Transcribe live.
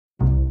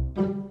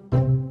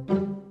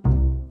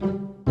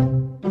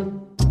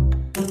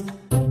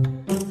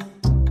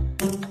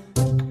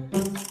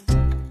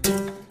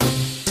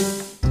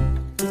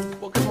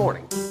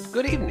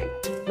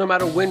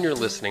matter when you're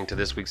listening to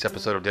this week's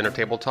episode of Dinner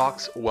Table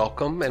Talks,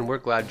 welcome, and we're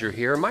glad you're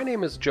here. My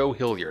name is Joe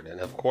Hilliard, and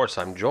of course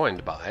I'm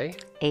joined by...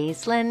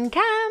 Aislinn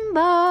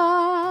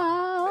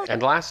Campbell.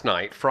 And last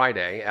night,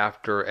 Friday,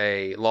 after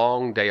a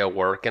long day of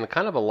work and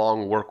kind of a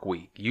long work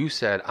week, you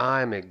said,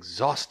 I'm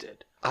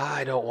exhausted.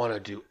 I don't want to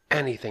do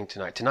anything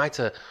tonight. Tonight's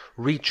a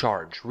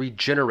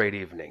regenerate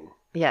evening.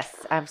 Yes,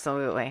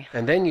 absolutely.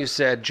 And then you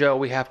said, Joe,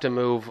 we have to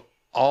move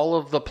all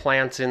of the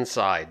plants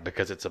inside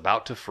because it's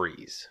about to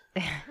freeze.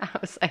 I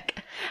was like,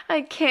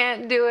 I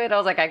can't do it. I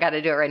was like, I got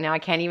to do it right now. I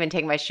can't even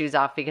take my shoes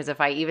off because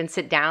if I even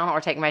sit down or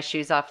take my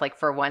shoes off like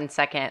for 1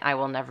 second, I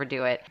will never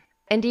do it.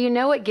 And do you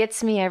know what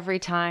gets me every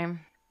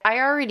time? I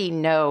already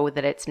know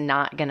that it's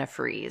not going to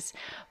freeze,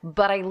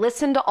 but I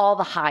listen to all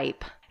the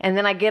hype and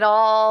then I get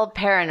all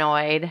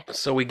paranoid.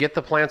 So we get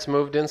the plants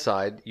moved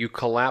inside, you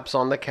collapse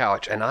on the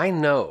couch, and I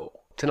know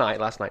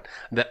last night,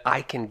 that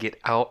I can get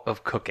out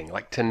of cooking.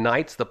 Like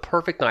tonight's the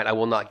perfect night. I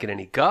will not get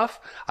any guff.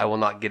 I will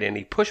not get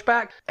any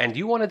pushback. And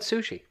you wanted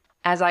sushi.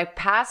 As I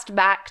passed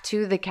back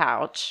to the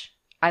couch,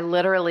 I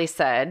literally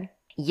said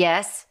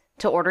yes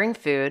to ordering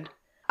food.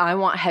 I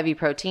want heavy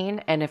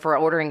protein. And if we're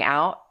ordering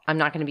out, I'm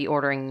not going to be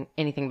ordering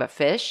anything but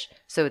fish.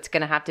 So it's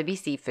going to have to be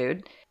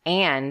seafood.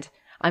 And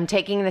I'm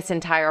taking this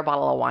entire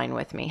bottle of wine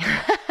with me.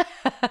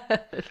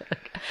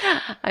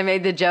 I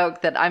made the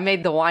joke that I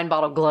made the wine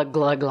bottle glug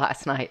glug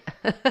last night.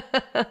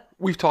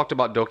 We've talked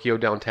about Dokyo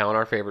Downtown,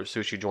 our favorite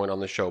sushi joint on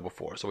the show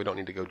before, so we don't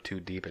need to go too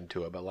deep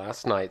into it. But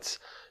last night's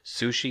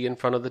sushi in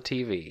front of the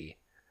TV,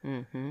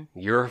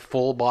 your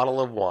full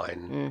bottle of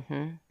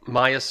wine,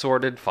 my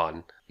assorted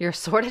fun. Your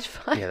assorted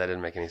fun? Yeah, that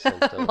didn't make any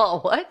sense. Well,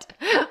 what?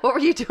 What were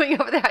you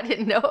doing over there I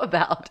didn't know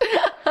about?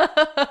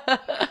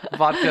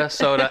 Vodka,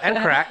 soda, and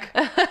crack.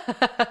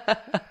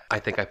 I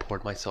think I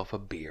poured myself a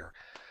beer.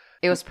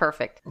 It was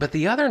perfect. But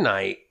the other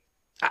night,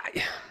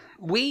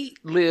 we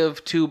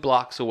live 2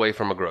 blocks away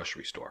from a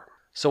grocery store.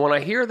 So when I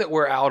hear that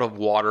we're out of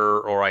water,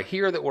 or I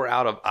hear that we're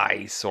out of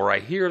ice, or I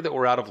hear that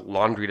we're out of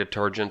laundry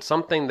detergent,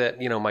 something that,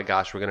 my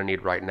gosh, we're going to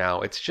need right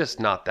now, it's just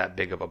not that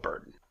big of a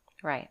burden.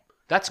 Right.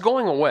 That's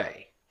going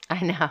away.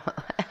 I know.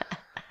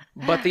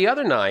 But the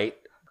other night,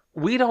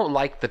 we don't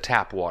like the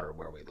tap water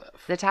where we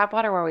live. The tap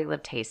water where we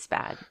live tastes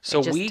bad.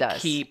 So we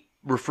keep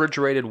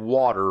refrigerated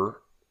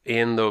water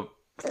in the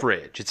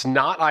fridge. It's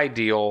not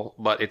ideal,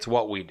 but it's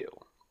what we do.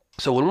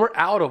 So when we're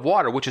out of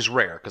water, which is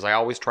rare, because I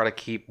always try to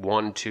keep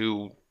 1,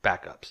 2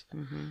 backups,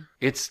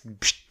 it's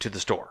to the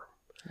store.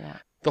 Yeah.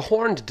 The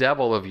horned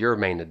devil of your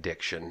main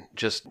addiction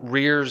just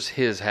rears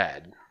his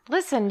head.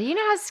 Listen, do you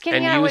know how skinny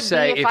And I you would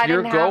say, be if if I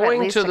you're didn't have at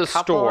going least to the a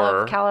couple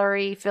store, of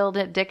calorie-filled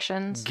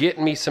addictions? Get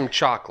me some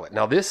chocolate.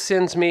 Now, this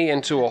sends me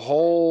into a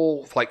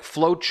whole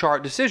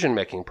flowchart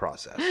decision-making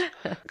process.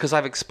 Because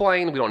I've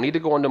explained, we don't need to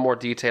go into more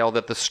detail,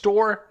 that the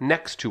store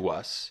next to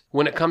us,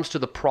 when it comes to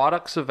the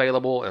products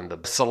available and the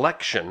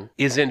selection,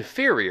 is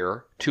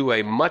inferior to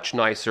a much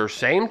nicer,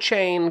 same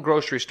chain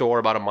grocery store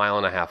about 1.5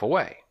 miles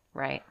away.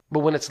 Right.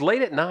 But when it's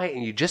late at night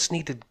and you just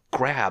need to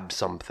grab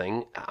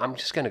something, I'm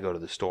just going to go to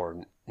the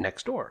store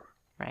next door.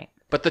 Right.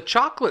 But the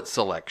chocolate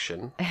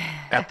selection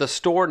at the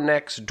store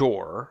next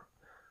door,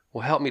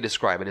 will help me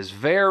describe it, is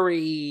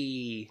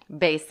very...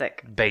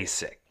 Basic.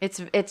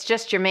 It's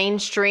just your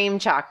mainstream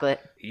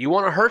chocolate. You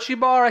want a Hershey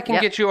bar? I can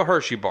get you a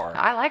Hershey bar.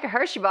 I like a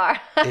Hershey bar.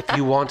 If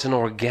you want an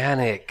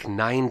organic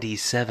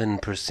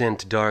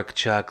 97% dark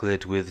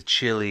chocolate with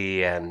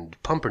chili and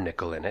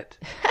pumpernickel in it...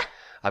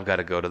 I've got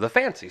to go to the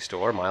fancy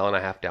store 1.5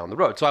 miles down the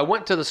road. So I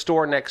went to the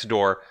store next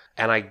door,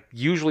 and I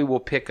usually will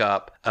pick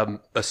up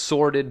an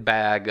assorted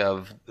bag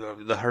of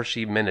the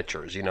Hershey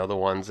miniatures, the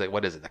ones that,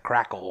 the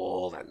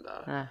Crackle and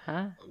the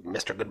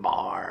Mr.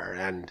 Goodbar.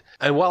 And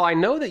while I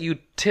know that you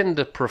tend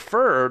to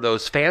prefer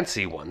those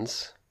fancy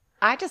ones...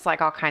 I just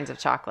like all kinds of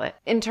chocolate.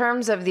 In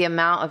terms of the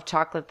amount of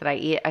chocolate that I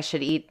eat, I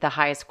should eat the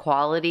highest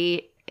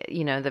quality,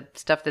 the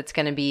stuff that's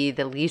going to be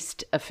the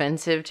least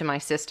offensive to my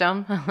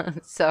system.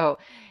 So...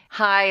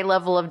 high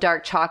level of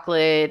dark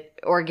chocolate,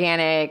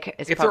 organic.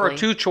 If there are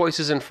 2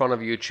 choices in front of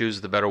you,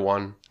 choose the better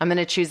one. I'm going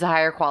to choose the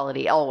higher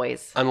quality,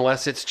 always.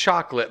 Unless it's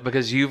chocolate,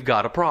 because you've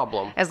got a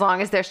problem. As long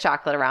as there's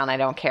chocolate around, I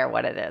don't care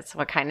what it is.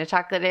 What kind of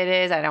chocolate it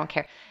is, I don't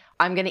care.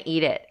 I'm going to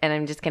eat it, and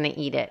I'm just going to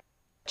eat it.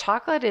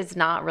 Chocolate is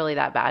not really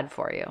that bad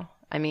for you.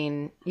 I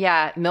mean,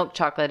 yeah, milk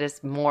chocolate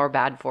is more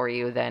bad for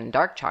you than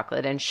dark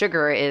chocolate. And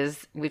sugar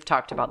is, we've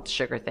talked about the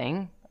sugar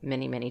thing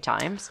many, many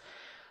times.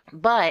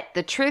 But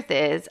the truth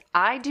is,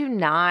 I do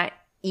not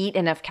eat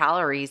enough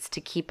calories to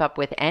keep up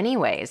with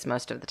anyways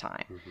most of the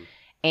time.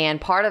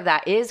 And part of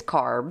that is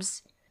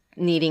carbs,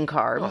 needing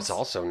carbs. Well, it's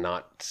also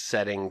not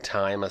setting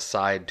time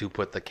aside to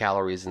put the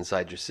calories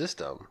inside your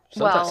system.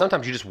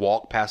 Sometimes you just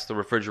walk past the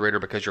refrigerator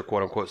because you're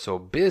quote unquote so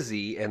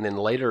busy. And then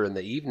later in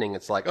the evening,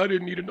 it's like, I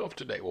didn't eat enough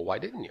today. Well, why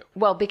didn't you?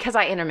 Well, because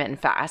I intermittent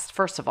fast,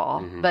 first of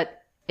all.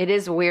 But it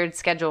is a weird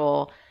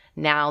schedule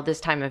now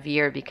this time of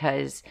year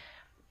because...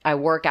 I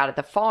work out at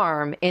the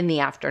farm in the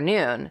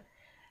afternoon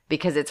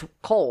because it's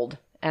cold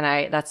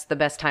and that's the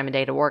best time of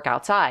day to work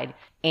outside.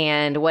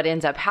 And what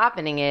ends up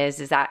happening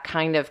is that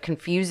kind of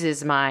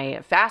confuses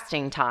my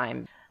fasting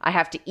time. I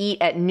have to eat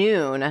at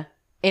noon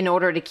in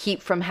order to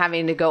keep from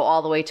having to go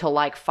all the way till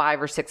like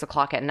 5 or 6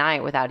 o'clock at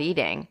night without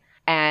eating.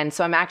 And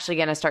so I'm actually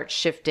going to start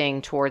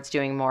shifting towards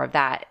doing more of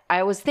that.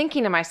 I was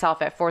thinking to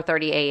myself at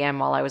 4:30 a.m.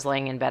 while I was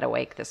laying in bed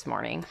awake this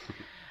morning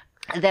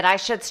that I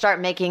should start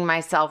making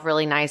myself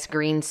really nice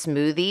green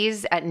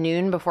smoothies at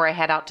noon before I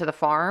head out to the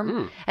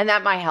farm. And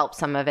that might help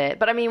some of it.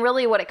 But I mean,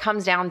 really what it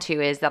comes down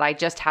to is that I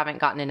just haven't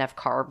gotten enough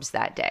carbs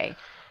that day.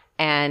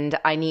 And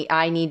I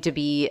need to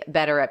be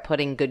better at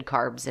putting good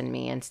carbs in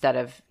me instead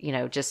of,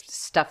 just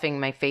stuffing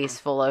my face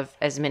full of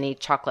as many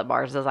chocolate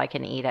bars as I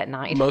can eat at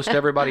night. Most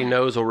everybody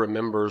knows or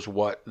remembers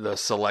what the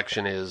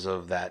selection is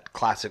of that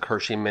classic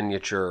Hershey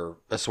miniature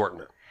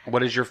assortment.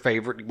 What is your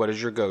favorite? What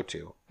is your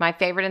go-to? My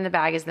favorite in the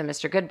bag is the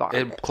Mr. Good bar.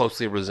 It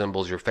closely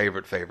resembles your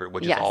favorite,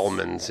 which is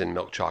almonds and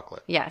milk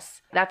chocolate.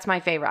 Yes, that's my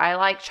favorite. I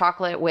like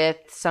chocolate with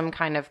some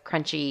kind of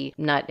crunchy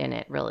nut in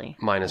it, really.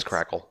 Mine is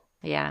crackle.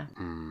 Yeah.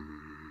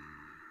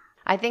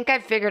 I think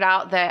I've figured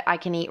out that I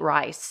can eat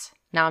rice.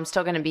 Now, I'm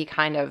still going to be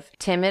kind of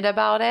timid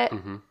about it,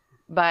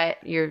 but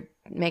you're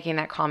making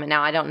that comment.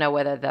 Now, I don't know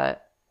whether the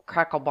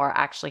crackle bar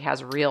actually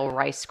has real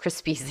Rice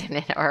Krispies in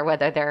it or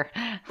whether they're...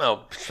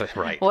 Oh,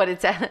 right. What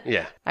it's at.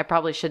 Yeah. I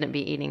probably shouldn't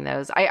be eating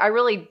those. I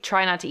really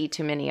try not to eat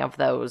too many of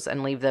those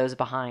and leave those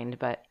behind,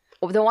 but...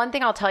 The one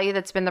thing I'll tell you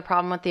that's been the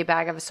problem with the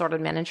bag of assorted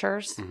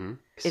miniatures,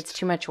 it's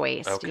too much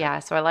waste. Okay. Yeah,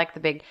 so I like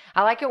the big.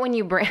 I like it when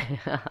you bring.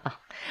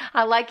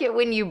 I like it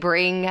when you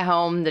bring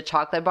home the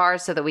chocolate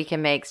bars so that we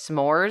can make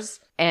s'mores,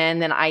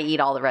 and then I eat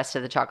all the rest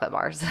of the chocolate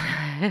bars.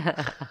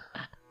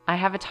 I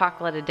have a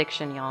chocolate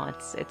addiction, y'all.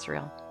 It's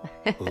real.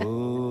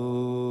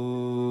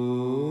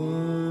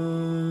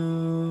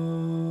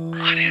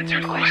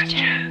 Unanswered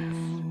questions.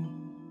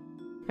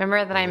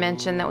 Remember that I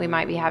mentioned that we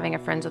might be having a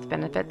Friends with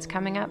Benefits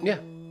coming up? Yeah.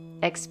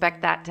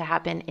 Expect that to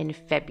happen in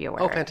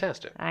February. Oh,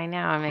 fantastic. I know.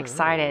 I'm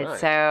excited. Right.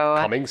 So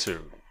coming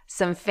soon.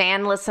 Some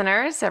fan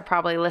listeners are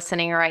probably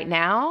listening right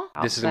now.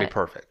 This is going to be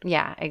perfect.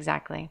 Yeah,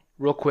 exactly.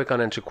 Real quick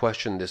unanswered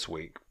question this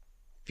week.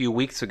 A few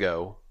weeks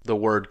ago, the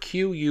word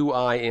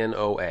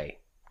Quinoa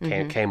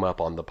came up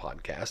on the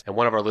podcast. And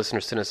one of our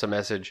listeners sent us a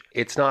message.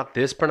 It's not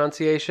this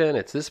pronunciation.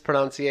 It's this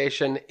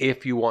pronunciation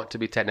if you want to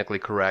be technically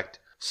correct.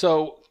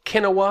 So,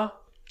 quinoa.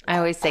 I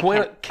always say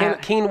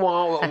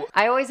quinoa.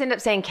 I always end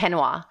up saying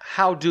quinoa.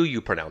 How do you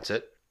pronounce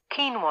it?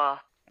 Quinoa.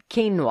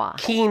 Quinoa.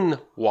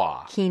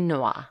 Quinoa.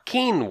 Quinoa.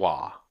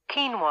 Quinoa.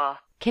 Quinoa.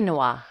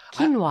 Quinoa.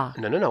 Quinoa.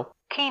 No.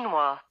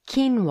 Quinoa.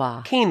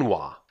 Quinoa.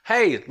 Quinoa.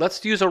 Hey,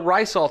 let's use a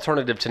rice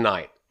alternative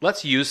tonight.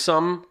 Let's use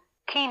some...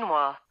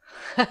 Quinoa.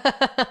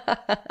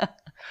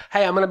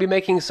 Hey, I'm going to be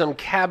making some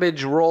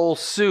cabbage roll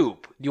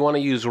soup. Do you want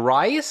to use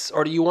rice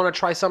or do you want to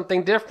try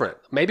something different?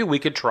 Maybe we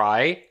could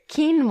try...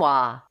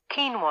 Quinoa.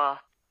 Quinoa.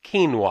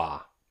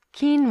 Quinoa.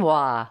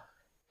 Quinoa.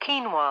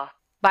 Quinoa.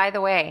 By the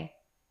way,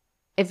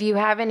 if you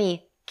have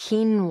any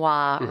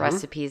quinoa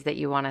recipes that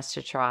you want us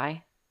to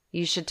try,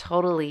 you should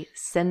totally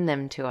send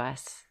them to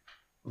us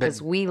because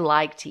we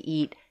like to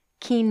eat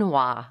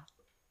quinoa.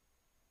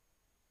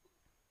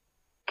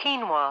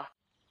 Quinoa.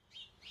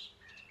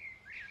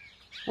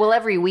 Well,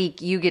 every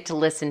week you get to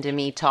listen to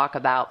me talk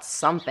about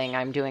something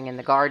I'm doing in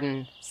the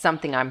garden,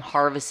 something I'm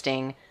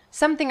harvesting,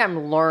 something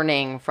I'm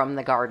learning from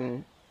the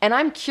garden. And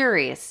I'm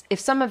curious if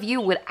some of you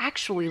would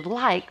actually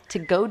like to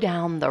go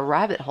down the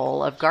rabbit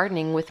hole of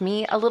gardening with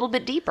me a little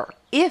bit deeper.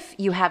 If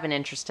you have an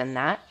interest in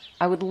that,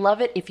 I would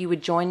love it if you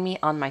would join me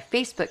on my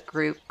Facebook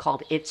group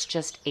called It's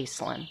Just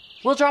Aislinn.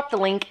 We'll drop the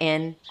link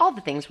in all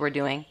the things we're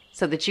doing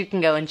so that you can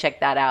go and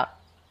check that out.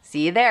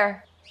 See you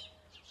there.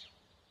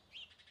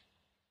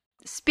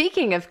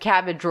 Speaking of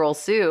cabbage roll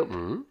soup,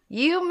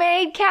 you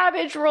made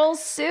cabbage roll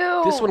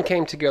soup. This one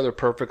came together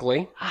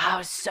perfectly.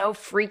 Oh, so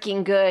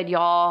freaking good,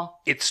 y'all.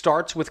 It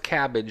starts with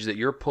cabbage that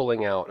you're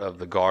pulling out of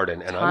the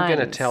garden. And I'm going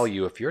to tell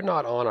you, if you're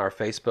not on our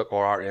Facebook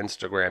or our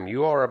Instagram,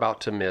 you are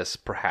about to miss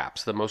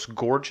perhaps the most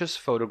gorgeous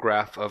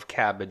photograph of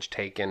cabbage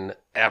taken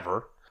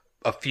ever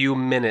a few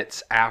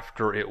minutes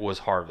after it was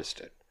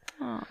harvested.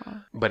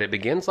 Aww. But it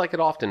begins like it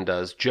often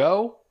does.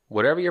 Joe,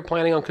 whatever you're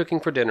planning on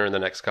cooking for dinner in the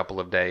next couple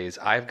of days,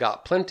 I've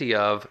got plenty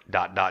of ...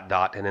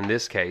 and in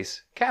this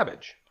case,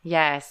 cabbage.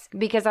 Yes,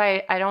 because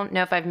I don't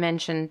know if I've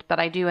mentioned, but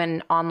I do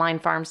an online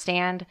farm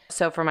stand.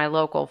 So for my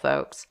local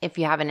folks, if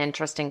you have an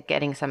interest in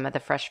getting some of the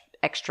fresh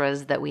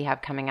extras that we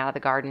have coming out of the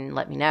garden,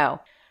 let me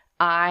know.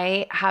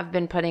 I have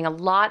been putting a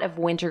lot of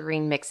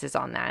wintergreen mixes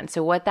on that. And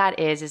so what that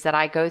is that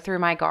I go through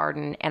my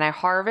garden and I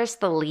harvest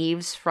the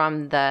leaves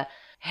from the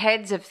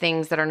heads of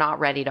things that are not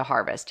ready to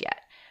harvest yet.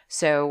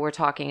 So we're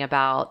talking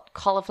about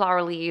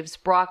cauliflower leaves,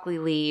 broccoli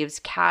leaves,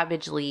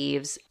 cabbage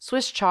leaves,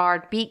 Swiss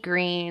chard, beet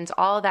greens,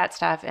 all of that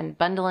stuff, and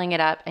bundling it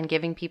up and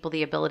giving people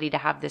the ability to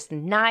have this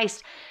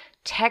nice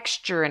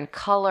texture and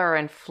color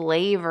and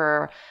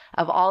flavor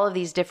of all of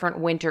these different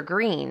winter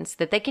greens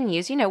that they can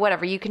use,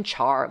 whatever you can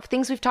char.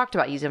 Things we've talked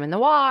about, use them in the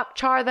wok,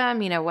 char them,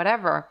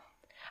 whatever.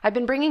 I've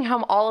been bringing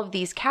home all of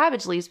these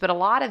cabbage leaves, but a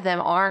lot of them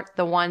aren't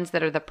the ones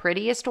that are the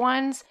prettiest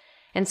ones.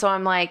 And so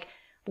I'm like,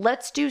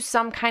 let's do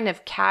some kind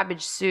of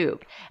cabbage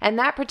soup. And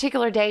that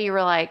particular day you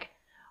were like,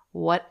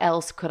 what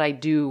else could I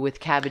do with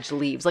cabbage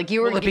leaves? Like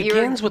you were, Well, it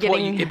begins with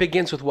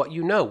what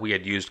you know. We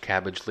had used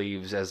cabbage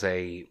leaves as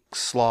a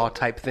slaw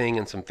type thing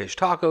in some fish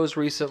tacos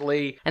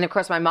recently. And of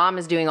course, my mom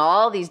is doing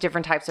all these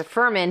different types of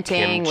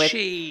fermenting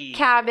Kimchi, with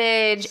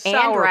cabbage and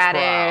sauerkraut.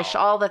 radish,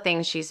 all the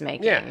things she's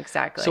making. Yeah,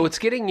 Exactly. So it's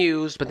getting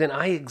used, but then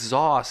I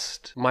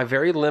exhaust my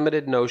very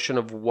limited notion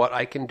of what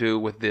I can do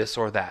with this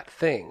or that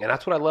thing. And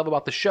that's what I love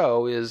about the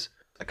show is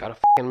I gotta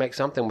fucking make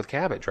something with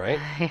cabbage, right?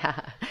 Yeah.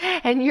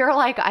 And you're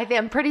like,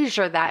 I'm pretty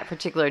sure that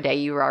particular day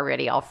you were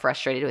already all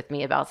frustrated with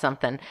me about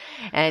something.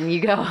 And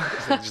you go,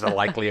 Just a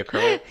likely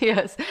occurrence.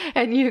 yes.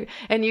 And you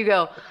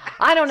go,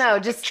 I don't know,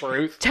 just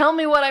Truth. tell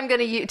me what I'm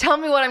going to use. Tell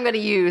me what I'm going to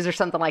use or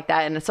something like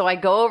that. And so I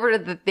go over to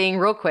the thing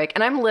real quick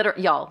and I'm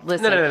literally, y'all,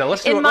 listen. No.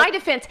 Let's do in it. my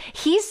defense,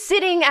 he's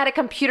sitting at a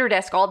computer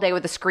desk all day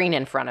with a screen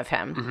in front of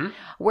him. Mm-hmm.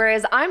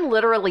 Whereas I'm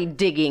literally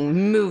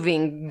digging,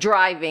 moving,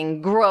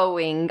 driving,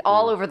 growing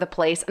all over the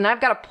place. And I've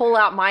got to pull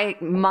out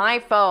my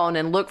phone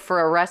and look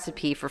for a recipe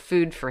for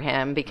food for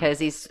him because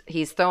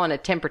he's throwing a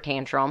temper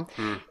tantrum.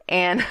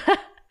 And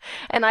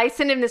and I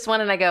send him this one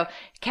and I go,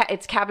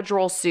 it's cabbage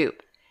roll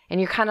soup. And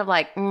you're kind of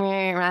like,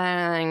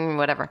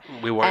 whatever.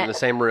 We weren't in the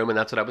same room, and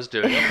that's what I was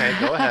doing. Okay,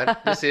 go ahead.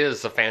 This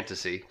is a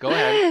fantasy. Go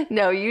ahead.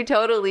 No, you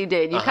totally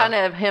did. You kind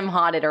of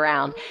him-hawed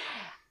around.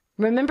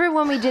 Remember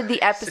when we did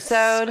the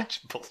episode?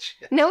 Such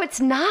bullshit. No, it's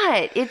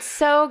not. It's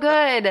so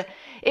good.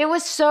 It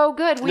was so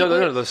good.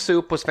 No. The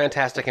soup was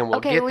fantastic, and we'll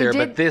Okay, get we there. did-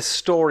 But this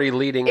story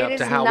leading It up to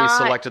is how we not-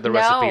 selected the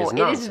recipe is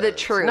no, it nonsense. is the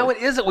truth. No, it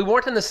isn't. We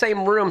weren't in the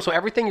same room, so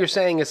everything you're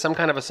saying is some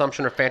kind of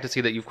assumption or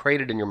fantasy that you've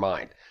created in your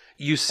mind.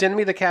 You send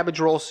me the cabbage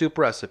roll soup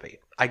recipe.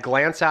 I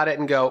glance at it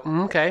and go,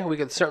 okay, we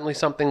could certainly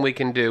something we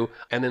can do.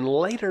 And then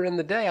later in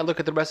the day, I look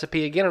at the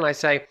recipe again and I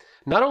say,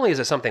 not only is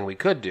it something we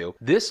could do,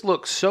 this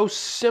looks so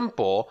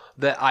simple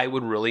that I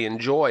would really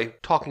enjoy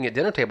talking at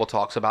dinner table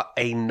talks about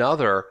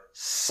another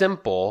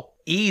simple,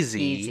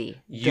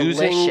 easy,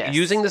 delicious.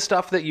 using the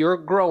stuff that you're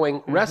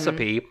growing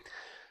recipe,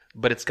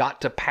 but it's got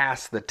to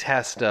pass the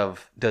test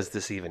of, does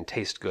this even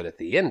taste good at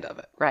the end of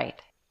it? Right.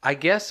 I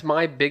guess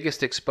my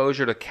biggest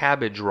exposure to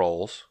cabbage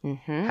rolls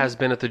has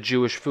been at the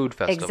Jewish Food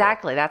Festival.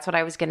 Exactly. That's what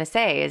I was going to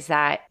say is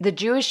that the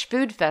Jewish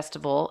Food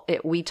Festival,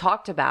 we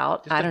talked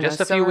about, Just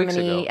a so few weeks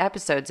many ago.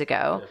 episodes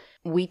ago,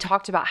 we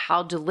talked about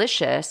how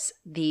delicious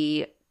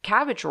the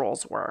cabbage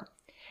rolls were.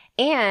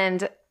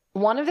 And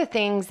one of the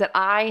things that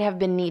I have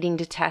been needing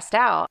to test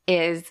out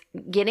is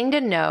getting to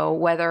know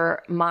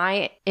whether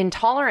my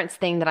intolerance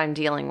thing that I'm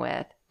dealing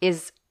with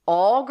is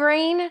all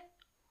grain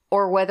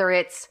or whether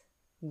it's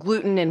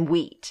gluten and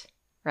wheat,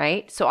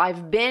 right? So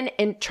I've been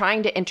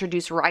trying to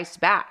introduce rice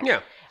back. Yeah.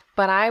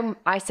 But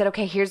I said,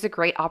 okay, here's a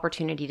great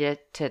opportunity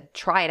to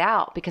try it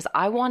out because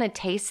I want to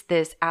taste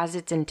this as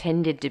it's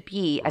intended to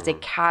be, as a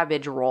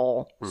cabbage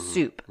roll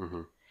soup.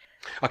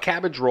 A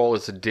cabbage roll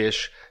is a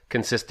dish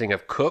consisting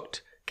of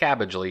cooked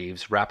cabbage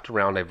leaves wrapped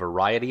around a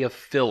variety of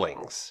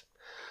fillings.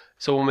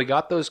 So when we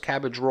got those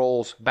cabbage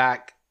rolls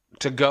back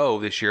to go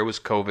this year, it was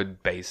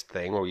COVID-based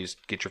thing where you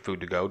just get your food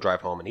to go,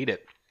 drive home and eat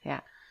it.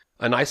 Yeah.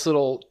 A nice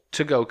little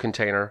to-go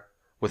container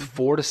with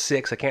 4 to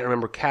 6, I can't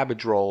remember,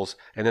 cabbage rolls,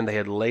 and then they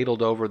had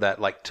ladled over that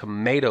like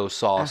tomato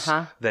sauce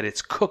that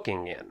it's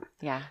cooking in.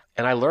 Yeah.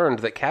 And I learned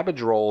that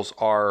cabbage rolls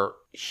are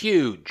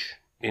huge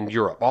in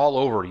Europe, all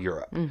over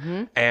Europe.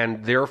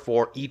 And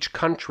therefore, each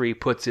country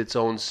puts its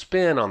own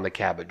spin on the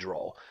cabbage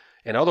roll.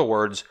 In other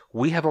words,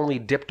 we have only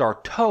dipped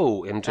our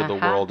toe into the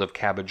world of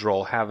cabbage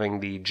roll, having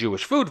the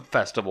Jewish Food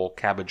Festival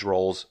cabbage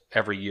rolls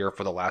every year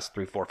for the last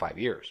 3, 4, 5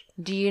 years.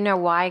 Do you know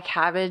why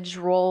cabbage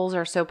rolls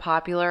are so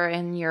popular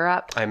in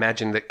Europe? I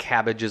imagine that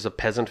cabbage is a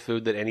peasant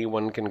food that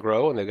anyone can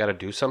grow, and they've got to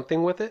do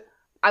something with it.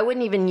 I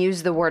wouldn't even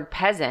use the word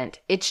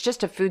peasant. It's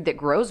just a food that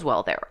grows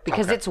well there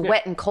because it's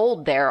wet and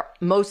cold there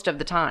most of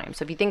the time.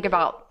 So if you think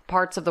about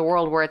parts of the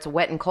world where it's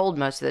wet and cold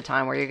most of the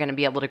time, where you're going to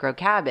be able to grow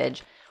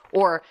cabbage,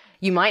 or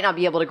you might not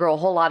be able to grow a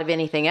whole lot of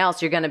anything else.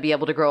 You're going to be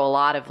able to grow a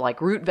lot of like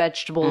root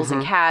vegetables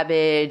and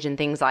cabbage and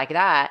things like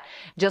that.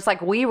 Just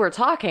like we were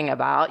talking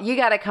about, you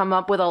got to come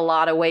up with a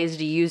lot of ways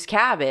to use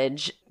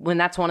cabbage when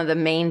that's one of the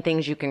main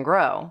things you can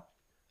grow.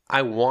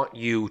 I want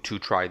you to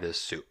try this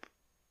soup.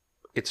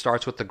 It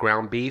starts with the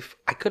ground beef.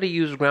 I could have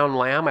used ground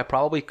lamb. I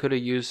probably could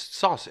have used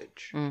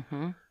sausage.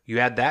 You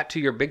add that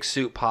to your big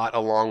soup pot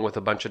along with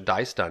a bunch of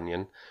diced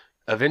onion.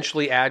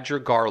 Eventually add your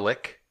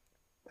garlic.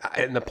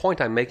 And the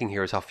point I'm making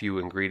here is how few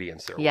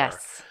ingredients there were.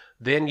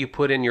 Then you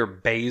put in your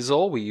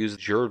basil. We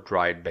used your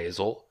dried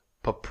basil.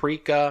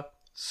 Paprika,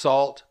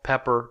 salt,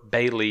 pepper,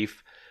 bay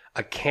leaf.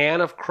 A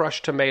can of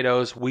crushed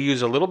tomatoes. We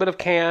use a little bit of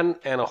can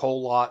and a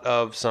whole lot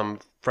of some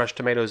fresh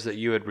tomatoes that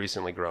you had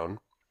recently grown.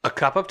 A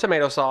cup of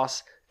tomato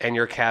sauce and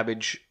your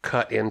cabbage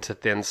cut into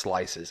thin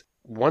slices.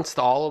 Once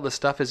all of the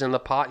stuff is in the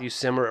pot, you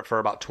simmer it for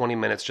about 20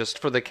 minutes just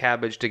for the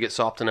cabbage to get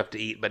soft enough to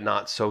eat, but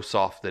not so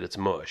soft that it's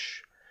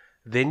mush.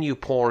 Then you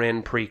pour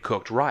in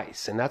pre-cooked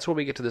rice. And that's where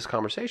we get to this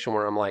conversation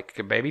where I'm like,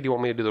 baby, do you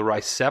want me to do the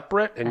rice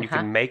separate? And you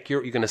can make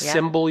you can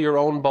assemble your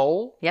own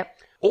bowl? Yep.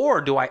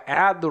 Or do I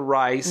add the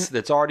rice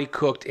that's already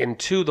cooked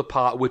into the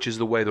pot, which is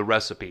the way the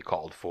recipe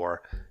called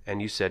for? And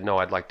you said, no,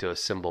 I'd like to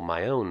assemble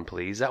my own,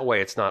 please. That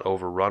way it's not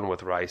overrun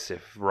with rice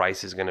if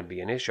rice is going to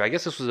be an issue. I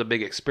guess this was a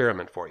big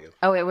experiment for you.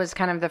 Oh, it was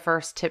kind of the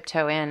first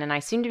tiptoe in, and I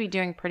seem to be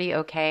doing pretty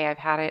okay. I've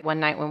had it one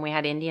night when we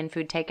had Indian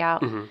food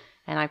takeout,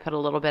 and I put a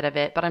little bit of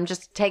it, but I'm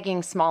just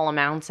taking small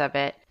amounts of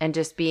it and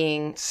just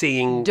being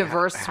Seeing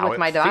diverse how with it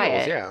my feels,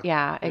 diet.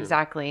 Yeah,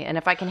 exactly. And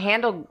if I can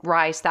handle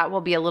rice, that will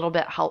be a little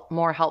bit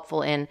more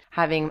helpful in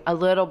having a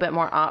little bit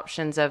more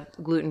options of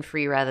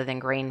gluten-free rather than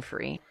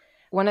grain-free.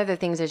 One of the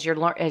things is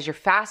as you're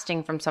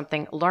fasting from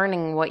something,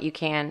 learning what you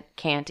can't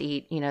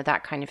eat,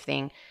 that kind of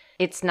thing.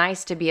 It's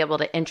nice to be able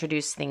to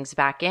introduce things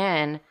back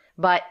in,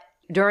 but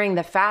during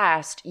the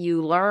fast,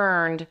 you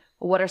learned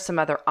what are some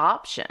other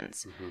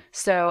options.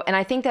 So, and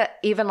I think that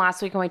even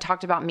last week when we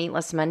talked about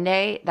Meatless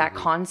Monday, that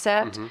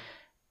concept,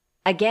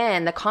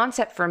 again, the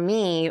concept for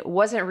me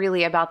wasn't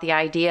really about the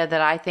idea that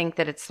I think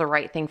that it's the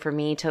right thing for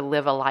me to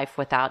live a life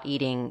without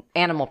eating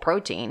animal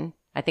protein.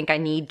 I think I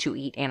need to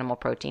eat animal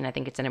protein. I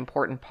think it's an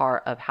important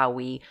part of how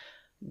we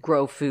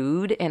grow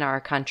food in our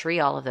country,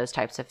 all of those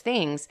types of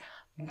things.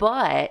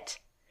 But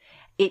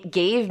it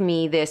gave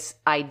me this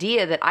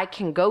idea that I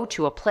can go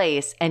to a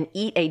place and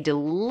eat a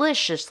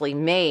deliciously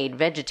made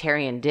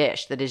vegetarian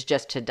dish that is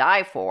just to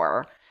die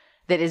for,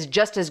 that is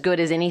just as good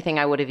as anything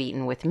I would have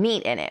eaten with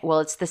meat in it. Well,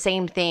 it's the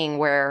same thing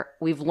where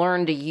we've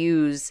learned to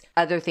use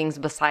other things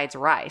besides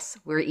rice.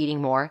 We're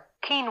eating more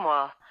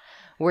quinoa,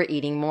 we're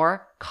eating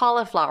more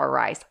cauliflower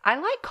rice. I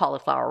like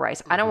cauliflower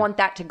rice. I don't want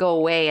that to go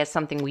away as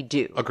something we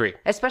do. Agree.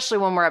 Especially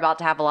when we're about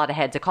to have a lot of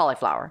heads of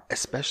cauliflower.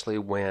 Especially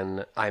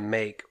when I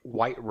make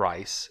white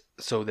rice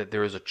so that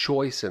there is a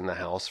choice in the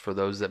house for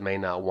those that may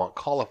not want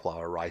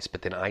cauliflower rice,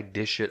 but then I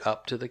dish it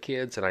up to the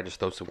kids and I just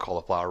throw some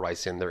cauliflower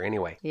rice in there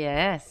anyway.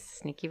 Yes,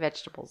 sneaky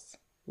vegetables.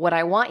 What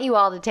I want you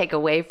all to take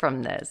away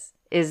from this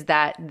is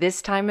that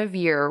this time of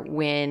year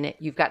when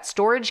you've got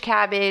storage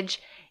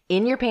cabbage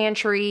in your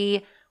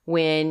pantry,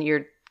 when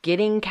you're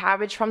getting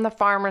cabbage from the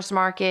farmer's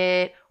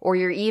market, or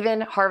you're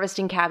even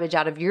harvesting cabbage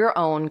out of your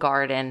own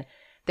garden,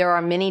 there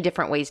are many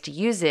different ways to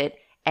use it.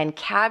 And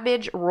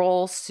cabbage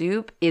roll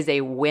soup is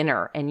a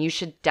winner, and you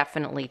should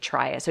definitely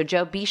try it. So,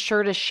 Joe, be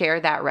sure to share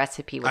that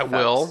recipe with folks. I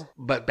will,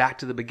 but back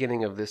to the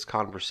beginning of this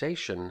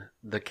conversation,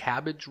 the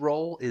cabbage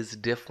roll is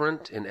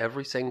different in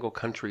every single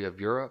country of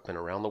Europe and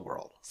around the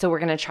world. So we're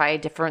going to try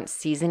different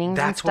seasonings and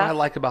That's stuff? what I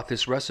like about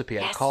this recipe.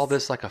 I Yes. call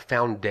this like a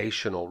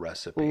foundational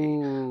recipe.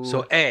 Ooh.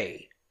 So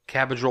A,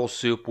 cabbage roll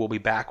soup will be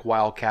back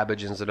while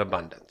cabbage is in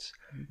abundance.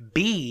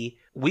 B,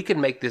 we can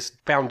make this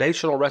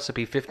foundational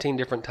recipe 15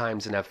 different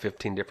times and have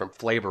 15 different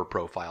flavor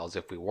profiles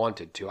if we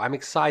wanted to. I'm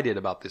excited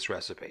about this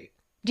recipe.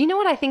 Do you know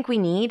what I think we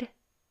need?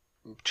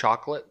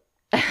 Chocolate?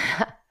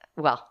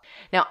 Well,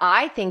 now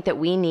I think that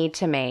we need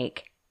to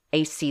make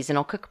a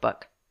seasonal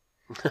cookbook.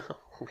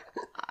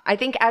 I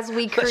think as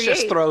we create...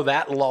 Let's just throw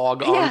that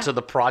log onto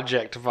the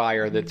project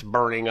fire that's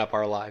burning up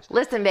our lives.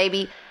 Listen,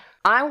 baby,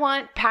 I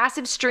want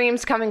passive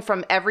streams coming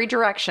from every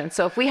direction.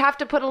 So if we have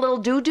to put a little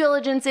due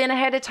diligence in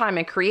ahead of time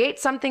and create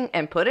something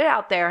and put it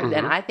out there,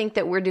 then I think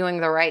that we're doing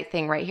the right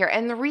thing right here.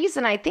 And the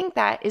reason I think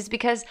that is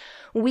because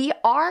we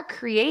are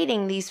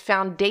creating these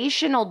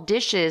foundational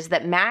dishes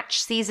that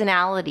match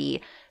seasonality.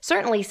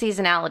 Certainly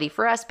seasonality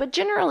for us, but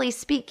generally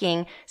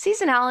speaking,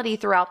 seasonality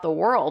throughout the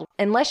world.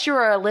 Unless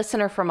you're a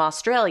listener from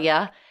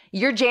Australia,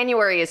 your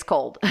January is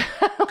cold.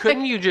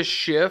 Couldn't you just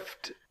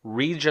shift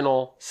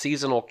regional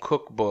seasonal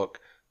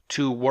cookbook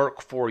to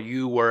work for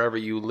you wherever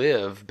you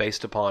live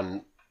based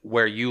upon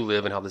where you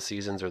live and how the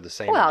seasons are the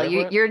same? Well,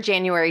 your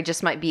January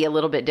just might be a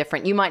little bit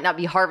different. You might not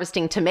be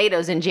harvesting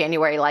tomatoes in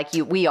January like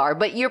we are,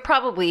 but you're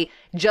probably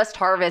just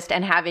harvest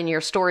and have in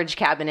your storage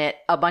cabinet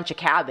a bunch of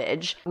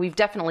cabbage. We've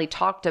definitely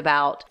talked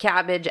about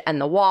cabbage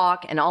and the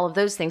wok and all of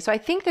those things. So I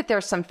think that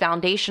there's some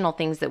foundational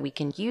things that we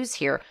can use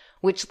here,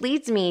 which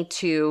leads me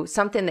to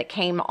something that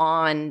came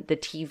on the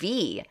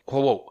TV.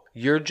 Whoa.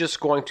 You're just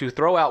going to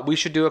throw out, we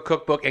should do a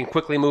cookbook and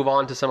quickly move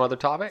on to some other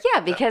topic? Yeah,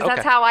 because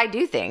that's how I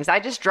do things. I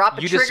just drop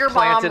a You trigger just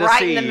bomb planted a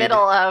right in the seed.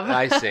 middle of...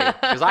 I see.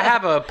 Because I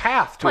have a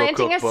path to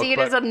Planting a cookbook. a seed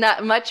but... is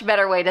a much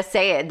better way to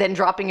say it than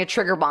dropping a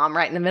trigger bomb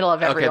right in the middle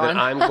of everyone. Okay, then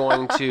I'm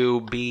going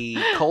to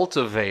be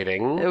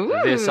cultivating Ooh.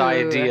 this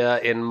idea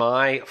in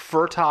my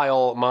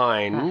fertile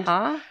mind.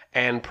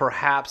 And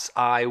perhaps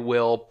I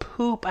will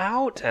poop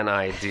out an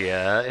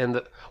idea in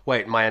the...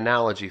 Wait, my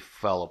analogy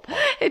fell apart.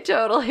 It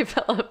totally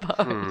fell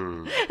apart.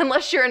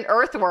 Unless you're an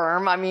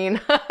earthworm. I mean,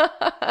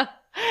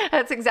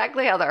 that's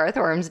exactly how the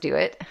earthworms do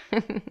it.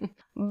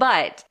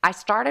 But I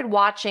started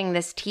watching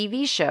this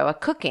TV show, a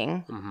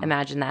cooking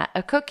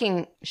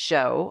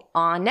show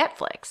on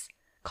Netflix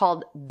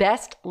called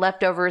Best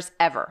Leftovers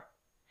Ever.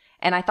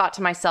 And I thought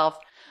to myself,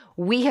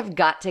 we have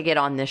got to get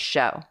on this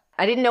show.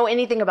 I didn't know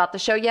anything about the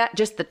show yet,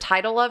 just the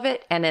title of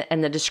it.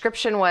 And the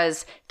description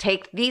was,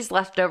 take these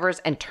leftovers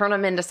and turn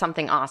them into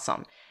something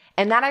awesome.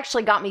 And that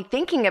actually got me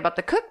thinking about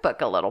the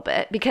cookbook a little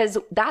bit, because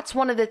that's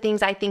one of the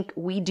things I think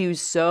we do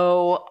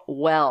so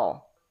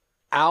well.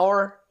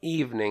 Our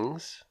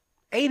evenings,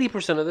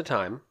 80% of the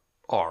time,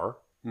 are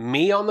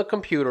me on the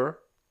computer,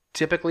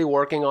 typically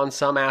working on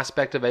some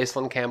aspect of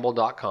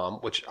aislingcampbell.com,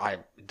 which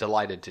I'm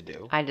delighted to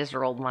do. I just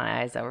rolled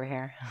my eyes over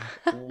here.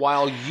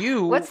 While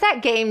you... What's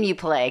that game you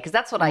play? Because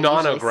that's what I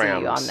usually see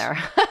you on Nonograms. there.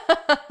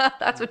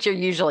 That's what you're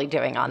usually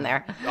doing on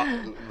there.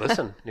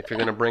 Listen, if you're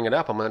going to bring it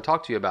up, I'm going to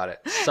talk to you about it.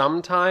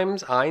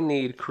 Sometimes I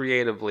need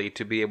creatively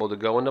to be able to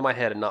go into my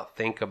head and not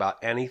think about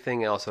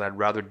anything else, and I'd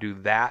rather do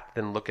that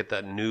than look at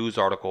that news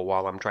article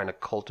while I'm trying to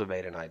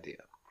cultivate an idea.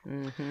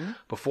 Mm-hmm.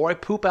 Before I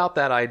poop out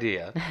that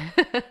idea...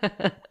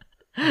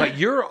 But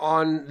you're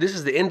on, this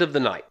is the end of the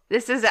night.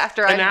 This is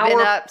after I've been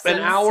up since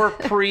an hour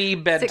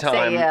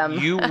pre-bedtime. 6 a.m.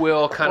 You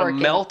will kind of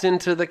Working. melt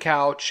into the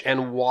couch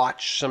and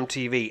watch some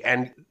TV.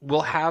 And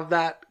we'll have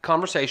that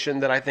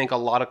conversation that I think a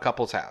lot of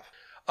couples have.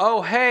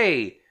 Oh,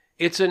 hey,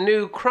 it's a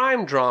new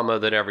crime drama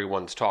that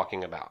everyone's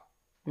talking about.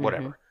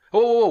 Whatever.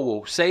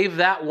 Whoa, save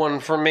that one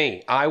for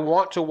me. I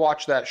want to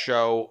watch that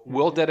show.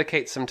 We'll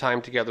dedicate some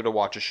time together to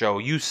watch a show.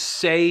 You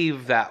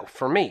save that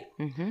for me.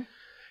 Mm-hmm.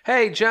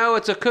 Hey, Joe,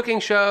 it's a cooking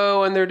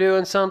show, and they're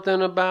doing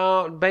something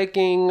about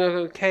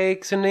baking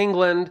cakes in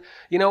England.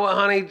 You know what,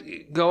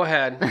 honey? Go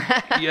ahead.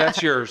 Yeah,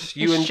 that's yours.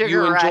 You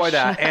enjoy rush.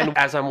 that. And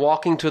as I'm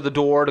walking to the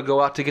door to go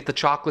out to get the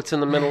chocolates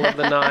in the middle of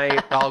the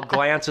night, I'll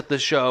glance at the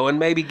show and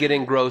maybe get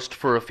engrossed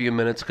for a few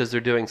minutes because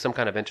they're doing some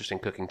kind of interesting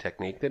cooking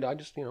technique that I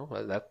just,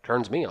 that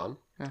turns me on.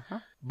 Uh-huh.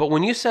 But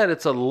when you said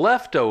it's a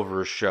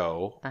leftovers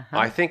show,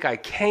 I think I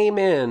came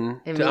in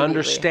to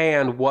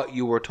understand what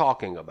you were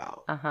talking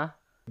about. Uh-huh.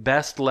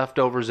 Best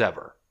leftovers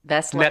ever.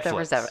 Best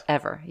leftovers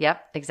ever.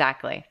 Yep,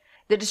 exactly.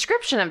 The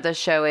description of the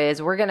show is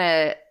we're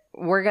gonna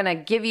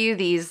give you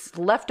these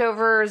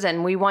leftovers,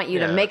 and we want you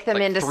to make them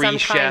like into Three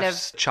some kind of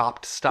Chefs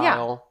chopped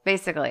style. Yeah,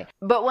 basically.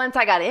 But once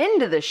I got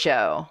into the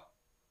show,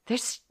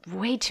 there's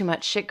way too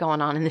much shit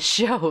going on in the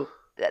show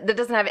that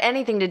doesn't have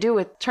anything to do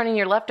with turning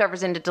your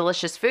leftovers into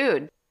delicious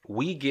food.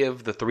 We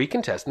give the 3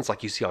 contestants,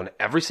 like you see on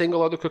every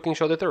single other cooking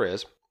show that there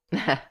is,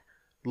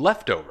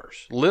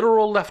 leftovers,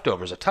 literal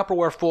leftovers, a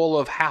Tupperware full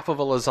of half of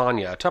a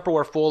lasagna, a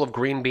Tupperware full of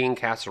green bean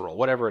casserole,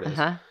 whatever it is.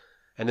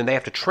 And then they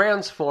have to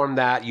transform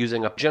that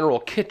using a general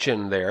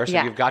kitchen there.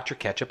 So you've got your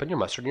ketchup and your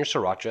mustard and your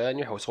sriracha and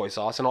your soy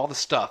sauce and all the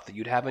stuff that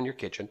you'd have in your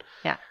kitchen.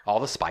 Yeah. All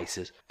the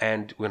spices.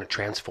 And we're going to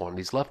transform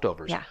these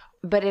leftovers. Yeah.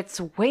 But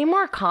it's way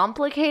more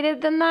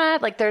complicated than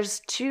that. Like, there's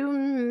too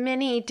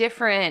many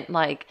different,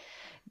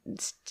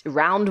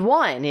 round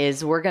 1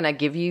 is we're going to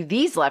give you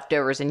these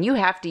leftovers and you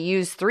have to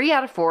use 3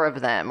 out of 4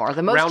 of them, or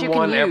the most round you can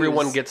one, use.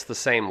 everyone gets the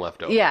same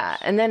leftovers. Yeah.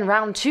 And then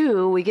round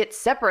 2, we get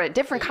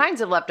different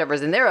kinds of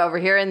leftovers, and they're over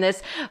here in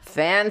this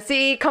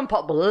fancy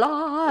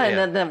blah.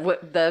 And then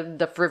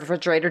the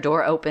refrigerator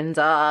door opens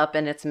up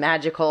and it's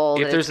magical.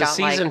 If there's a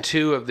season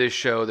 2 of this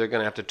show, they're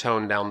going to have to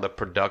tone down the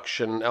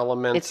production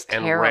elements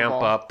and ramp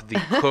up the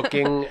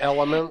cooking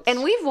elements.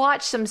 And we've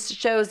watched some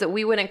shows that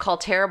we wouldn't call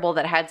terrible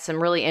that had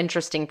some really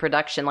interesting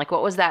production. Like,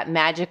 what was that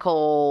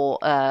magical,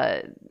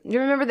 you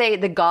remember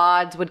the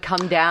gods would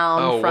come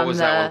down from what was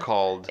that one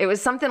called? It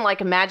was something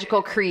like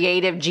Magical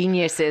Creative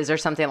Geniuses or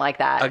something like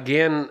that.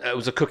 Again, it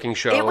was a cooking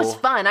show. It was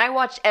fun. I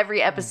watched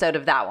every episode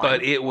of that one.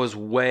 But it was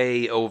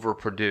way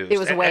overproduced. It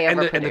was way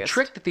overproduced. And the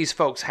trick that these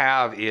folks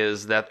have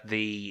is that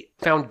the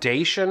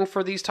foundation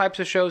for these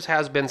types of shows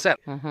has been set.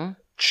 Mm-hmm.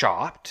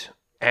 Chopped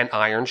and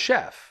Iron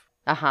Chef.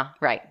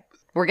 Right.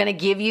 We're going to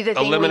give you the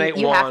thing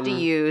you have to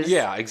use.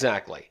 Yeah,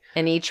 exactly.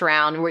 In each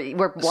round,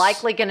 we're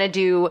likely going to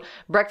do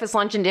breakfast,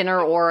 lunch, and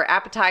dinner, or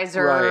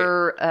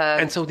appetizer. Right.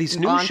 And so these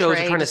new shows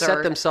are trying to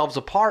set themselves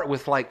apart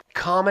with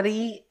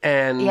comedy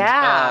and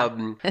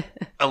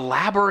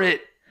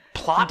elaborate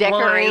plot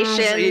decorations.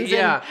 Lines.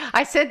 Yeah,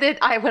 I said that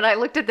when I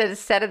looked at the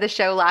set of the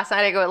show last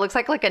night, I go, it looks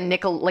like like an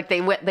old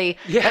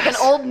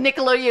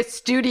Nickelodeon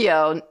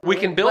studio. We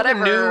can build a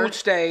new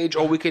stage,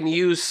 or we can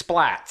use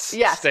Splat's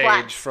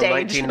stage from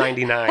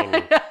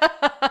 1999.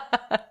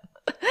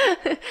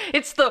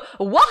 It's the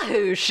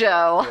Wahoo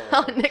Show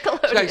on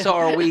Nickelodeon. Okay, so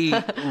are we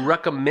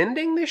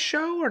recommending this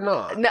show or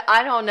not? No,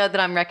 I don't know that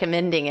I'm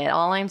recommending it.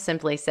 All I'm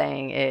simply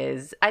saying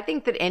is I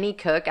think that any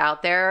cook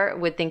out there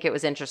would think it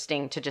was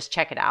interesting to just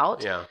check it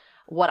out. Yeah.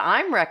 What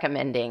I'm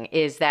recommending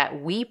is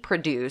that we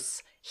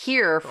produce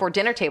here for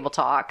Dinner Table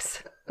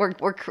Talks. We're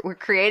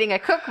creating a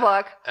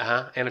cookbook.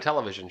 And a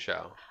television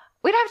show.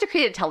 We'd have to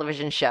create a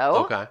television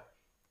show. Okay.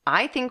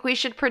 I think we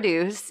should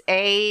produce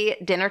a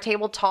Dinner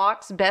Table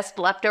Talks Best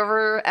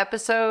Leftover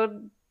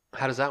episode.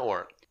 How does that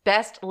work?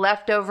 Best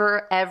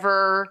Leftover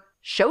Ever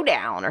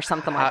Showdown or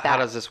something like that. How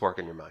does this work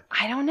in your mind?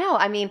 I don't know.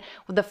 I mean,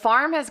 the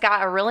farm has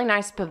got a really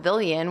nice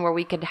pavilion where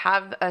we could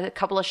have a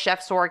couple of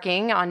chefs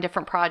working on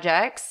different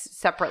projects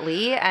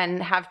separately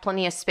and have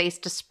plenty of space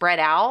to spread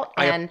out.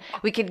 And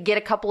we could get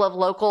a couple of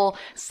local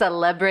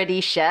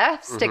celebrity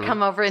chefs to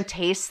come over and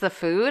taste the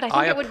food. I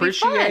think it would be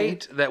fun. I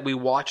appreciate that we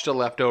watched a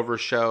leftover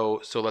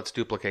show, so let's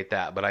duplicate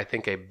that. But I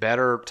think a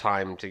better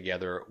time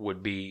together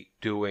would be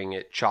doing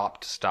it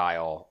chopped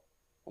style,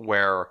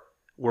 where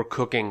we're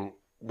cooking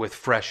with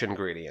fresh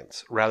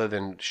ingredients rather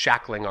than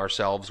shackling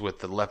ourselves with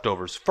the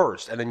leftovers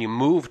first and then you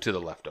move to the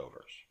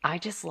leftovers. I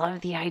just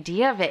love the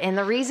idea of it. And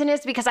the reason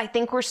is because I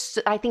think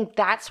I think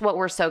that's what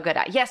we're so good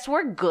at. Yes,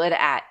 we're good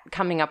at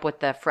coming up with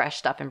the fresh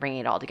stuff and bringing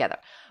it all together.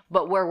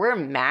 But where we're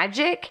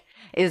magic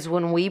is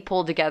when we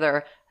pull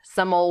together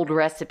some old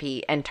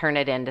recipe and turn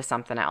it into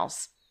something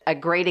else. A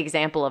great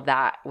example of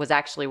that was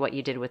actually what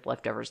you did with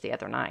leftovers the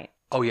other night.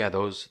 Oh, yeah,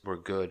 those were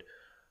good.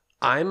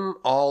 I'm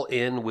all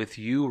in with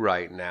you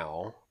right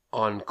now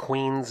on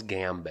Queen's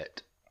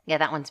Gambit. Yeah,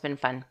 that one's been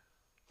fun.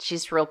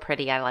 She's real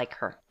pretty. I like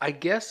her. I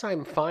guess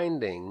I'm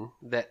finding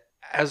that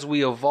as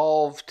we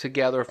evolve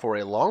together for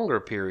a longer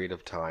period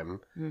of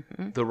time,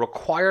 the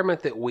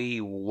requirement that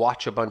we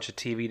watch a bunch of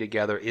TV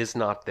together is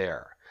not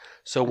there.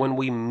 So when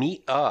we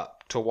meet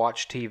up to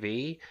watch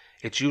TV,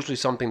 it's usually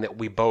something that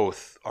we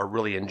both are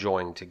really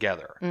enjoying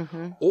together.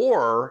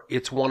 Or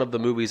it's one of the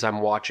movies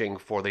I'm watching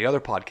for the other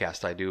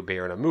podcast I do,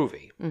 Bear in a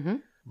Movie.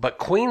 But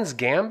Queen's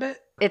Gambit?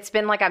 It's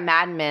been like a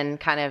Mad Men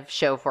kind of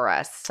show for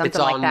us. Something It's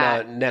like on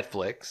that.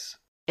 Netflix.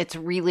 It's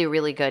really,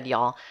 really good,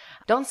 y'all.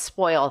 Don't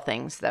spoil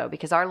things, though,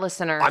 because our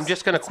listeners... I'm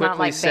just going to it's not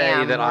quickly like say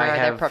BAM, that I where they're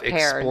have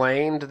prepared.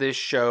 explained this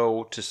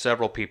show to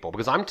several people.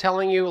 Because I'm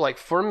telling you, like,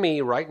 for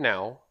me right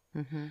now,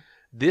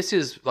 this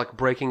is like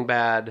Breaking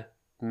Bad,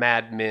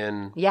 Mad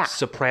Men, Yeah.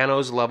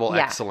 Sopranos level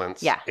Yeah.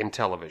 excellence Yeah. in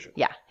television.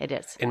 Yeah, it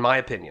is. In my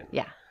opinion.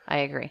 Yeah, I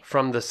agree.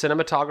 From the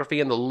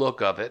cinematography and the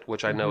look of it,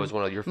 which I know is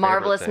one of your favorite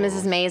Marvelous things.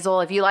 Mrs.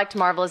 Maisel. If you liked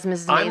Marvelous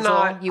Mrs. I'm Maisel,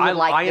 not, you would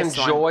like I this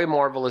one. enjoy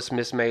Marvelous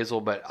Miss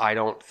Maisel, but I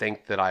don't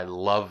think that I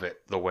love it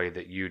the way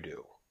that you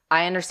do.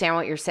 I understand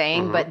what you're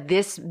saying, but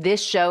this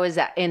show is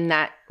in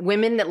that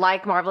women that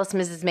like Marvelous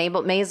Mrs.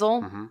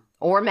 Maisel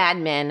or Mad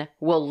Men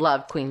will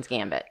love Queen's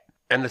Gambit.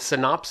 And the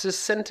synopsis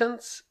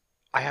sentence,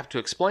 I have to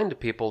explain to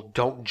people,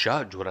 don't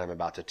judge what I'm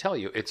about to tell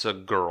you. It's a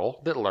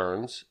girl that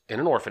learns in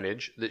an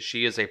orphanage that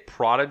she is a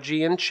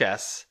prodigy in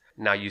chess.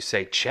 Now you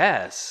say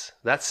chess?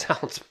 That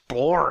sounds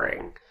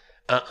boring.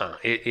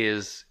 It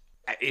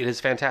is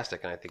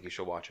fantastic, and I think you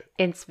should watch it.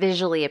 It's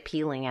visually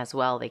appealing as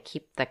well. They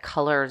keep the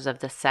colors of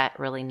the set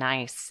really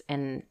nice.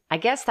 And I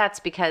guess that's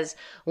because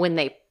when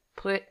they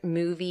put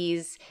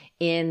movies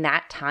in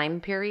that time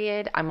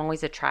period, I'm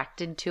always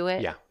attracted to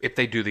it. Yeah, if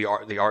they do the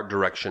art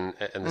direction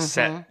and the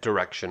set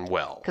direction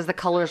well. Because the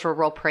colors were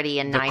real pretty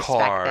and The nice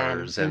back then.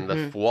 cars and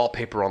the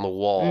wallpaper on the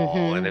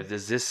wall, and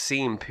does this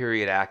seem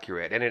period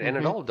accurate? And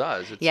it all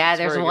does. It's There's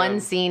very one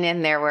good. scene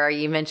in there where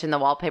you mentioned the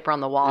wallpaper on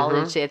the wall.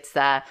 It's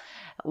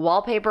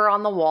wallpaper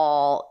on the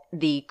wall,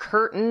 the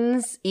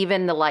curtains,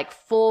 even the like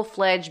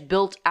full-fledged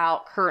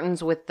built-out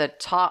curtains with the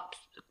top.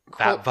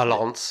 That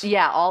valance.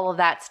 Yeah, all of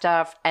that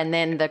stuff. And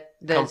then the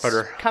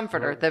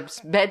Comforter.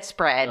 the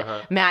bedspread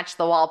matched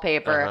the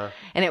wallpaper.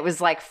 And it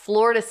was like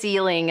floor to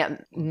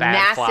ceiling,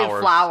 massive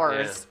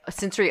flowers.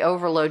 Sensory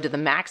overload to the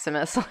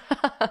maximus.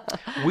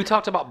 We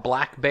talked about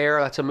Black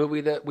Bear. That's a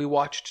movie that we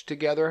watched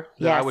together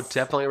that I would Yes.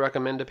 definitely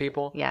recommend to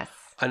people. Yes.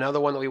 Another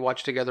one that we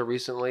watched together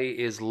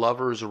recently is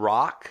Lovers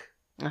Rock,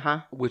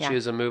 which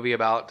is a movie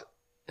about,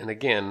 and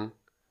again,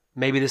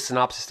 maybe this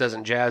synopsis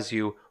doesn't jazz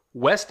you,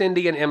 West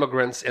Indian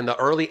immigrants in the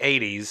early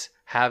 80s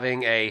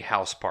having a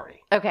house party.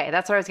 Okay,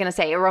 that's what I was going to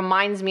say. It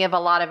reminds me of a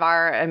lot of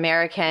our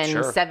American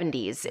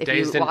 70s. If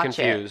Dazed you and watch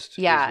Confused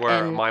it. Yeah, is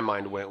where and my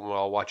mind went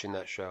while watching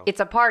that show. it's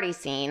a party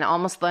scene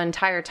almost the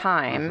entire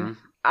time.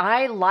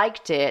 I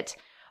liked it,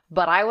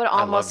 but I would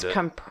almost loved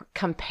it.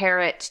 compare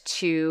it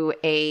to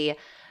a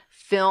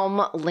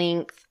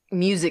film-length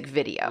music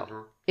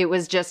video. It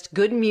was just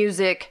good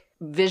music,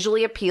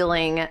 visually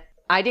appealing.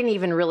 I didn't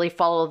even really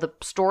follow the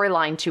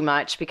storyline too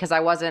much because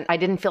I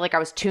didn't feel like I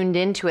was tuned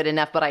into it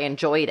enough, but I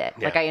enjoyed it.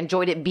 Yeah. Like I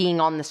enjoyed it being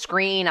on the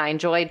screen. I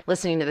enjoyed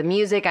listening to the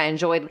music. I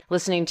enjoyed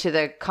listening to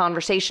the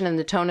conversation and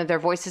the tone of their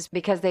voices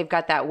because they've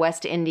got that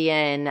West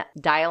Indian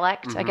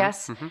dialect, I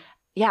guess.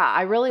 Yeah,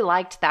 I really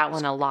liked that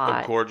one a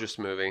lot. A gorgeous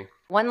movie.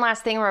 One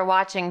last thing we're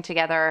watching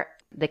together,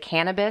 the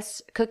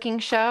cannabis cooking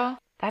show.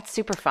 That's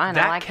super fun.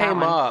 I That like came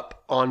that one.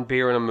 up on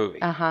Beer in a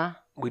Movie. Uh-huh.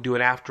 We do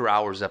an after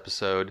hours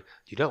episode.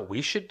 You know what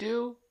we should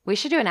do? We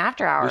should do an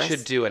after hours. We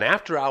should do an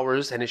after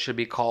hours, and it should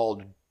be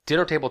called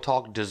Dinner Table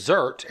Talk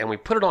Dessert, and we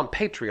put it on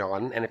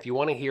Patreon. And if you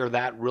want to hear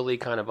that really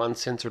kind of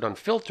uncensored,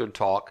 unfiltered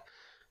talk,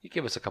 you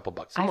give us a couple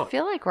bucks a I month.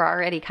 feel like we're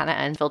already kind of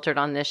unfiltered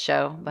on this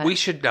show. But We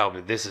should know,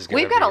 but this is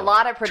going to we've be got a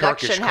lot of Turkish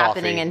production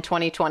happening coffee. in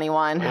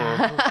 2021.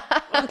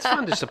 Well, it's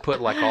fun just to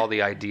put like all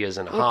the ideas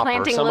in a We're hopper.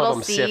 planting Some of little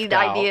them sift seed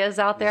out. ideas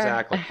out there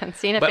Exactly. and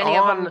seeing if But any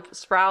of them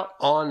sprout.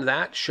 On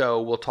that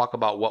show, we'll talk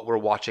about what we're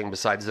watching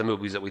besides the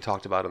movies that we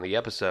talked about in the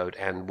episode.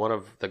 And one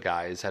of the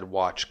guys had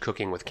watched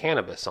Cooking with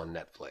Cannabis on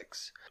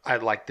Netflix. I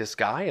like this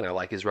guy and I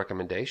like his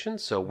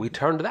recommendations, so we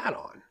turned that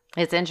on.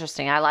 It's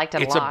interesting. I liked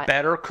it It's a lot. a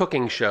better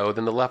cooking show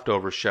than The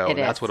Leftovers show. It And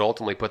that's is. what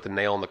ultimately put the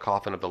nail in the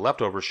coffin of The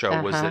Leftovers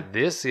show was that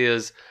this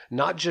is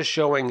not just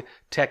showing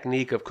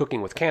technique of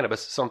cooking with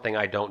cannabis, something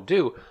I don't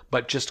do,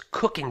 but just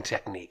cooking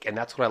technique. And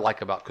that's what I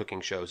like about cooking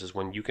shows is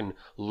when you can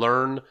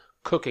learn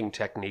cooking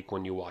technique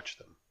when you watch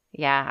them.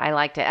 Yeah, I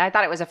liked it. I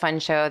thought it was a fun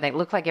show. They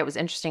looked like it was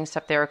interesting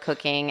stuff they were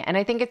cooking. And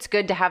I think it's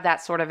good to have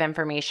that sort of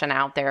information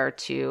out there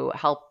to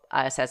help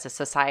us as a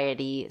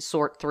society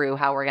sort through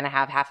how we're going to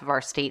have half of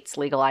our states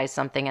legalize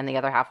something and the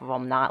other half of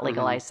them not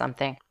legalize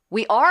something.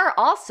 We are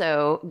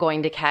also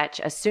going to catch,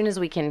 as soon as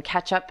we can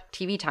catch up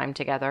TV time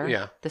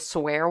together, the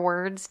Swear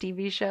Words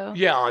TV show.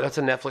 Yeah, that's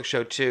a Netflix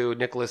show too.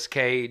 Nicolas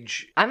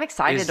Cage. I'm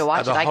excited to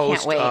watch it. I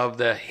can't wait. Of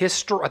the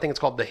history, I think it's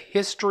called The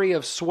History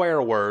of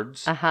Swear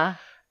Words. Uh-huh.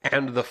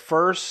 And the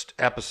first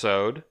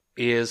episode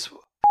is...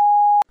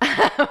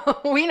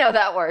 We know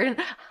that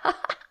word.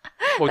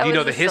 Well, do you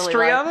know the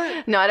history of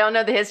it? No, I don't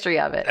know the history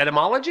of it.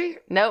 Etymology?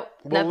 Nope,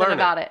 nothing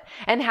about it.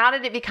 And how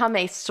did it become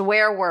a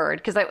swear word?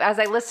 Because as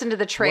I listened to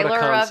the trailer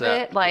of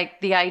it, like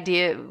the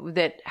idea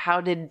that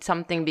how did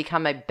something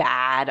become a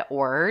bad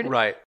word?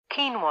 Right.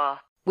 Quinoa.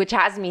 Which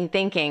has me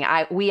thinking,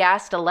 we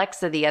asked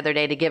Alexa the other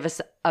day to give us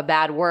a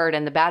bad word,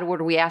 and the bad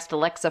word we asked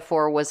Alexa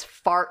for was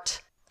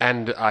fart.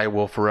 And I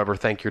will forever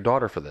thank your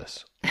daughter for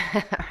this.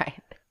 Right.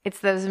 It's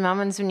those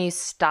moments when you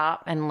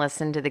stop and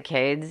listen to the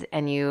kids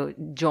and you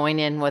join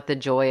in with the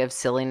joy of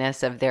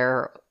silliness of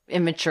their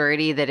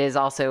immaturity that is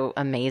also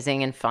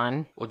amazing and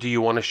fun. Well, do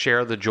you want to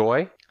share the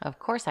joy? Of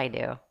course I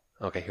do.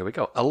 Okay, here we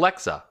go.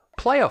 Alexa,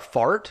 play a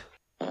fart.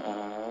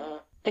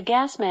 The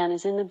gas man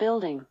is in the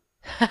building.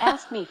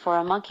 Ask me for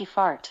a monkey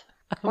fart.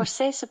 Or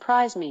say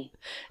surprise me.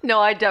 No,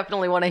 I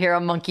definitely want to hear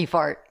a monkey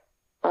fart.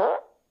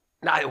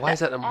 No, why is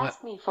that?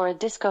 Ask me for a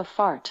disco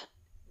fart.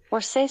 Or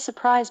say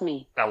surprise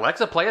me.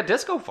 Alexa, play a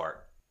disco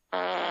fart.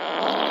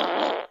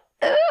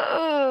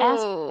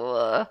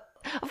 Ooh.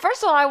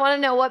 First of all, I want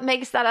to know what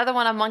makes that other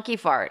one a monkey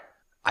fart.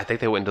 I think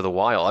they went into the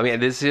wild. I mean,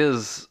 this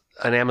is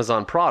an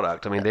Amazon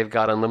product. I mean, they've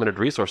got unlimited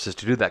resources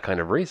to do that kind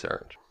of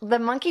research. The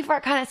monkey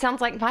fart kind of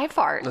sounds like my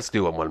fart. Let's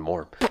do one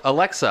more.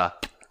 Alexa,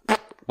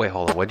 wait,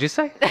 hold on. What'd you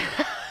say?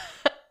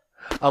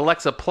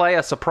 Alexa, play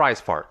a surprise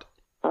fart.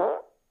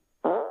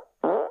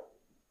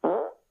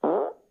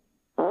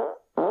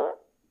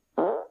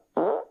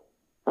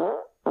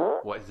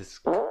 What, this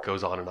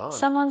goes on and on.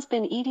 Someone's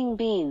been eating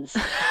beans.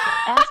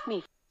 Ask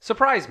me.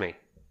 Surprise me.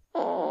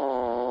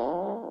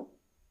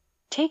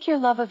 Take your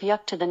love of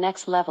yuck to the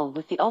next level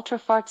with the Ultra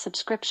Fart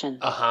subscription.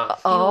 Uh-huh.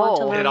 You want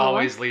to learn It more?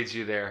 always leads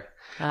you there.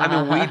 I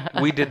mean,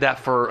 we did that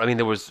for, I mean,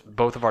 there was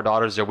both of our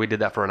daughters there. We did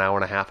that for an hour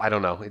and a half. I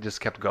don't know. It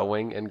just kept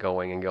going and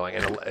going and going.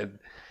 And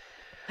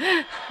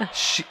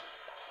she,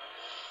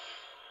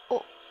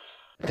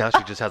 now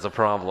she just has a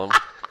problem.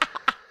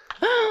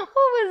 What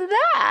was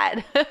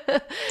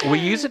that? We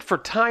use it for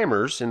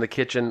timers in the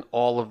kitchen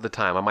all of the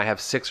time. I might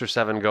have 6 or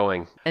 7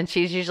 going. And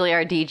she's usually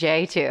our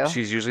DJ too.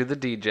 She's usually the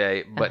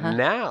DJ, but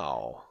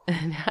now...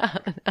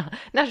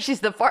 Now she's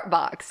the fart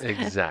box.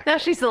 Exactly. Now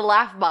she's the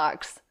laugh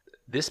box.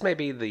 This may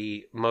be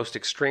the most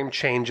extreme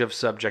change of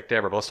subject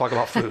ever, but let's talk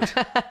about food.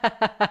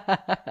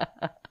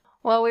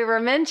 Well, we were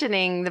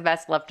mentioning the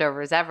best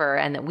leftovers ever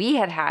and that we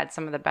had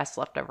some of the best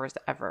leftovers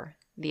ever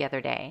the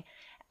other day.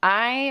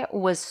 I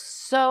was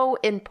so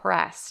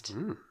impressed.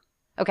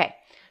 Okay,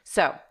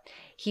 so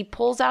he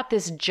pulls out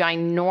this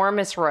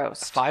ginormous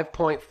roast.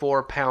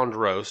 5.4 pound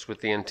roast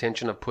with the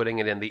intention of putting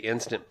it in the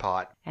Instant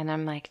Pot. And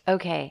I'm like,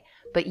 okay,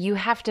 but you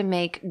have to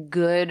make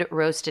good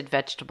roasted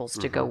vegetables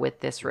to go with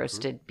this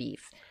roasted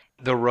beef.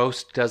 The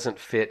roast doesn't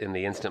fit in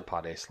the Instant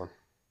Pot, Aislinn.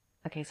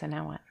 Okay, so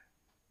now what?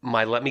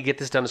 Let me get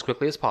this done as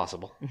quickly as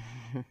possible.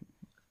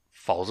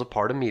 Falls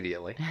apart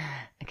immediately.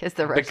 Because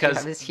the roast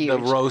Because is huge. the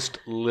roast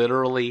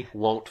literally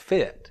won't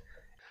fit.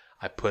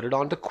 I put it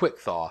onto quick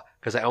thaw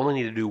because I only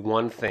need to do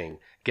one thing.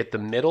 Get the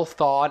middle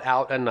thawed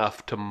out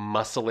enough to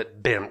muscle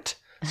it bent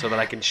so that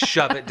I can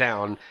shove it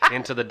down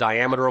into the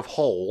diameter of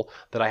hole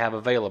that I have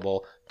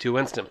available to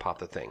Instant Pot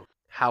the thing.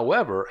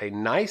 However, a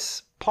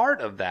nice part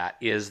of that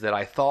is that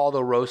I thaw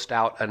the roast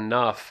out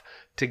enough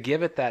to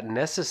give it that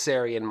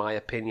necessary, in my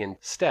opinion,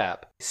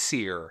 step,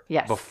 sear,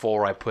 Yes.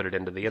 before I put it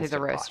into the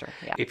Instant Pot. roaster,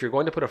 yeah. If you're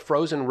going to put a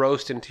frozen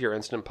roast into your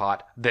Instant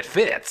Pot that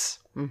fits,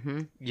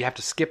 you have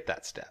to skip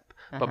that step.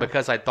 But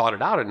because I thawed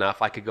it out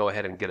enough, I could go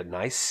ahead and get a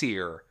nice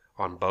sear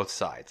on both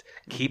sides.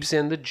 Keeps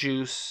in the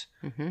juice,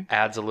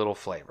 adds a little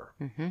flavor.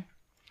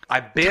 I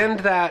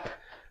bend that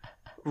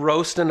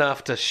roast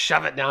enough to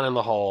shove it down in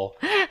the hole,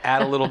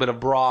 add a little bit of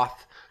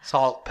broth,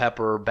 salt,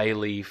 pepper, bay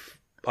leaf,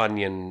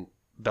 onion,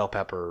 bell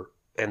pepper,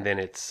 and then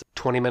it's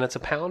 20 minutes a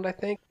pound, I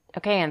think.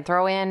 Okay, and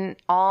throw in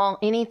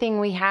anything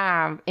we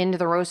have into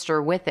the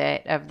roaster with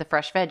it of the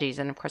fresh veggies.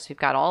 And of course, we've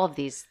got all of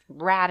these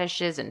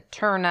radishes and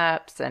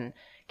turnips and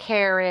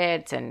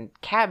carrots and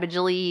cabbage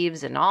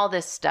leaves and all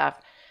this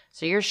stuff.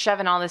 So you're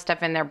shoving all this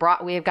stuff in there.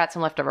 We've got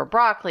some leftover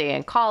broccoli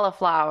and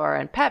cauliflower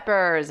and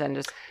peppers and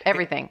just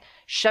everything.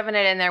 Shoving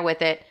it in there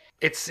with it.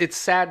 It's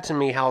sad to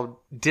me how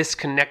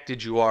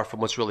disconnected you are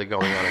from what's really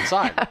going on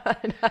inside.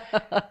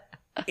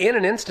 In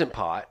an Instant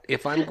Pot,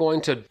 if I'm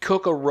going to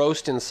cook a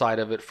roast inside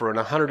of it for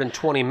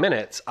 120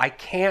 minutes, I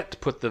can't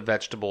put the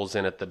vegetables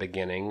in at the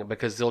beginning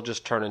because they'll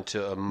just turn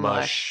into a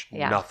mush,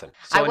 Yeah. nothing.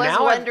 I was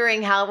now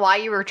wondering why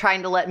you were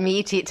trying to let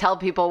me tell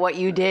people what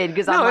you did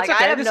because I'm No, like, it's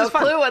okay. I have This no is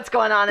fun. clue what's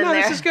going on in No,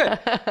 there. this is good.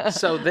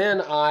 So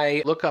then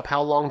I look up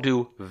how long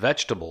do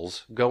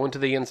vegetables go into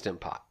the Instant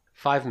Pot.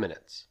 5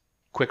 minutes.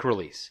 Quick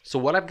release. So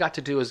what I've got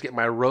to do is get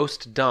my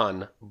roast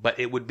done, but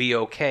it would be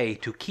okay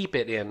to keep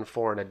it in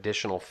for an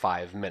additional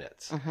 5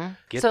 minutes.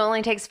 Get So it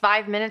only takes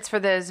 5 minutes for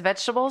those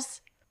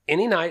vegetables?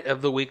 any night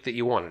of the week that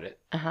you wanted it.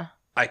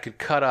 I could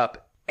cut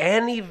up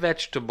any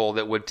vegetable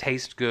that would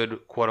taste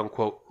good, quote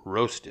unquote,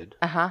 roasted.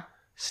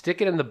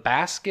 Stick it in the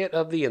basket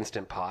of the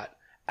Instant Pot.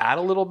 Add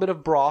a little bit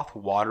of broth,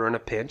 water in a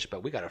pinch,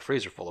 but we got a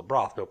freezer full of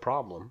broth, no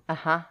problem.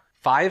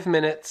 5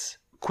 minutes,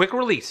 quick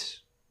release.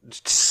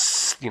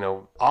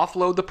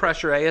 Offload the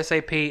pressure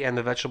ASAP, and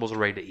the vegetables are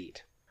ready to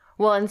eat.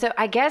 Well, and so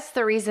I guess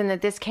the reason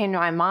that this came to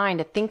my mind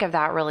to think of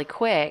that really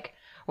quick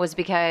was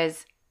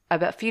because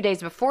about a few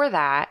days before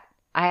that,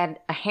 I had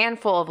a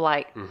handful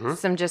of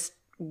some just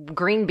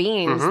green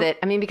beans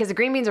because the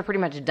green beans are pretty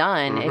much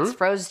done. It's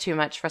froze too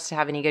much for us to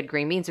have any good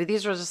green beans. But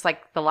these were just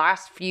like the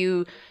last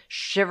few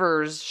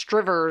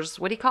strivers,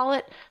 what do you call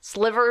it?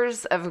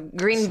 Slivers of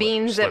green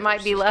beans that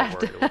might be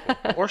left.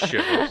 Or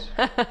shivers.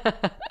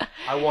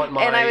 I want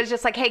my... And I was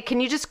just like, hey, can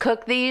you just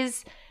cook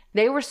these?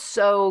 They were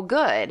so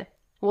good.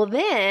 Well,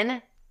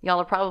 then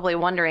y'all are probably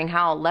wondering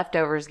how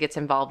leftovers gets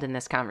involved in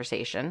this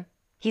conversation.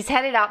 He's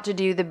headed out to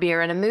do the Beer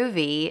and a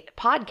Movie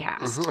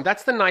podcast.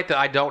 That's the night that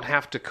I don't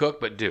have to cook,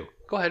 but do.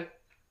 Go ahead.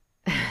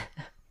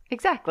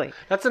 Exactly.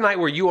 That's the night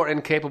where you are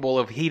incapable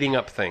of heating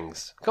up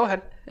things. Go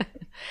ahead.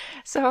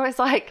 So I was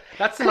like,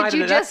 That's the night.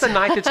 That's the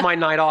night that's my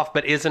night off,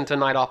 but isn't a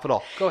night off at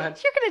all. Go ahead.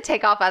 You're going to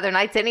take off other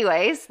nights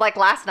anyways, like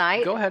last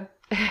night. Go ahead.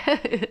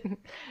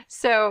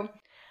 So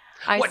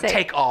I What say,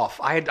 take off?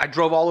 I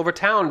drove all over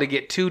town to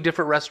get 2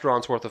 different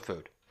restaurants worth of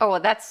food. oh, well,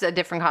 that's a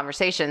different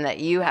conversation that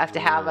you have to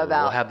have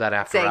about We'll have that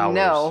after saying hours.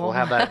 no. We'll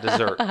have that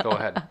dessert. Go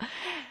ahead.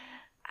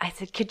 I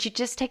said, could you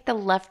just take the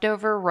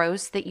leftover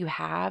roast that you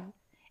have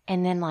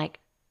and then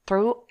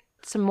throw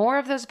some more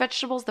of those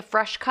vegetables, the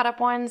fresh cut up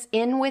ones,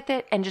 in with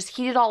it and just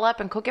heat it all up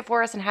and cook it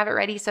for us and have it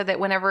ready so that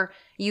whenever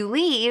you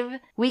leave,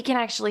 we can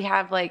actually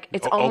have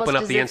it's almost Open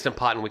up as the if- Instant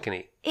Pot and we can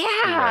eat. Yeah,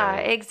 Right.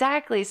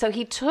 exactly. So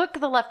he took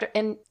the leftover,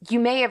 and you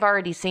may have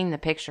already seen the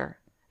picture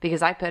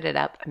because I put it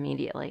up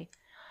immediately.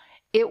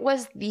 It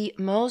was the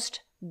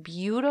most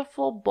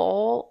beautiful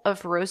bowl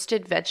of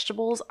roasted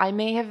vegetables I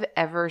may have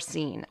ever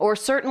seen, or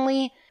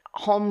certainly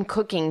home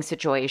cooking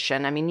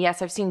situation. I mean,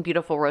 yes, I've seen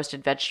beautiful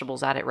roasted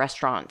vegetables out at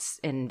restaurants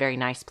in very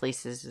nice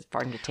places,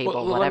 farm to table,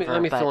 Well, whatever.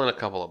 let me but fill in a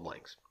couple of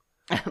blanks.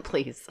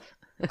 please.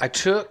 I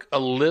took a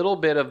little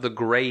bit of the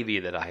gravy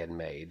that I had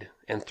made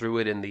and threw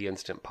it in the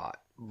Instant Pot.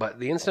 But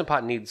the Instant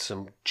Pot needs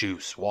some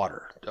juice,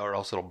 water, or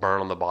else it'll burn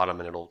on the bottom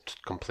and it'll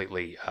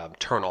completely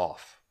turn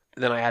off.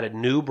 Then I added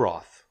new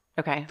broth,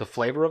 Okay. the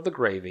flavor of the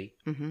gravy,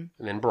 and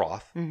then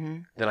broth.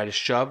 Then I just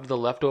shoved the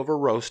leftover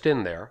roast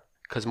in there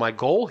because my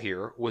goal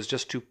here was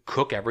just to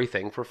cook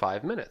everything for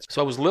 5 minutes.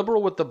 So I was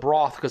liberal with the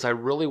broth because I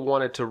really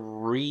wanted to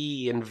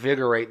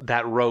reinvigorate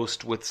that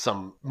roast with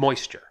some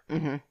moisture.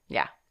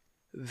 Yeah.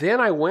 Then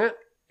I went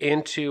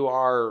into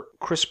our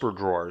crisper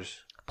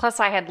drawers. Plus,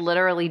 I had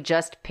literally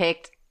just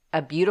picked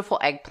a beautiful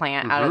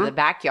eggplant out of the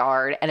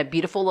backyard and a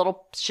beautiful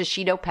little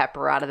shishito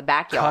pepper out of the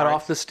backyard. Cut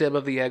off the stem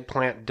of the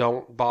eggplant.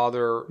 Don't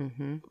bother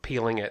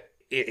peeling it.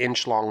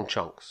 Inch-long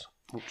chunks.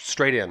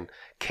 Straight in.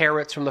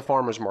 Carrots from the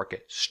farmer's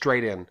market.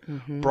 Straight in.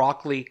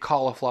 Broccoli,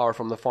 cauliflower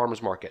from the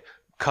farmer's market.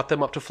 Cut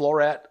them up to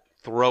floret.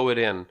 Throw it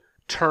in.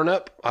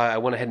 Turnip. I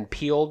went ahead and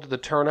peeled the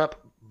turnip.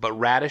 But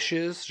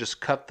radishes,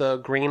 just cut the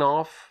green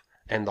off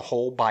and the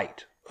whole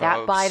bite.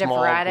 That bite of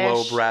small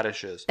radish. globe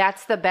radishes.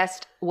 That's the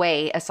best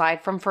way,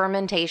 aside from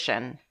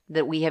fermentation,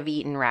 that we have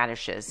eaten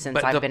radishes since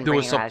I've been there bringing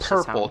was some radishes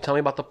purple. home. Tell me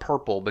about the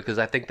purple because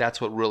I think that's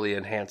what really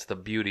enhanced the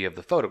beauty of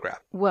the photograph.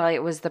 Well, it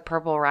was the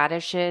purple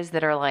radishes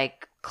that are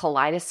like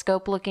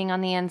kaleidoscope looking on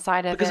the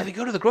inside of Because it. if you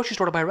go to the grocery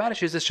store to buy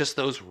radishes, it's just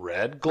those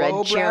red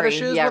globe cherry.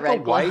 radishes Yeah, with a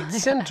red globe. white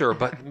center.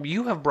 But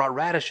you have brought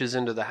radishes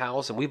into the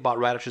house, and we've bought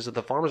radishes at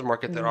the farmer's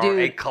market that are Dude.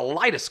 a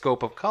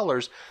kaleidoscope of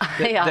colors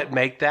that, Yeah. that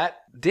make that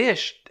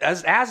dish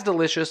as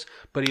delicious,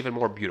 but even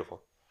more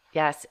beautiful.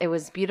 Yes, it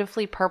was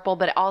beautifully purple,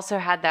 but it also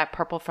had that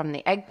purple from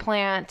the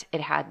eggplant. It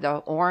had the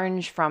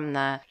orange from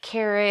the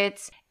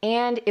carrots,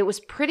 and it was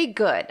pretty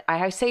good.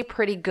 I say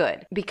pretty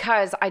good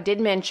because I did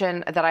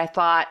mention that I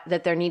thought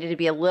that there needed to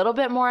be a little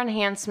bit more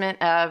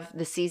enhancement of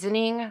the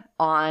seasoning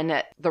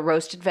on the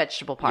roasted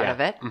vegetable part Yeah. of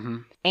it.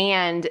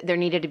 And there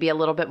needed to be a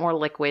little bit more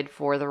liquid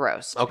for the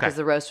roast. Okay. Because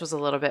the roast was a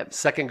little bit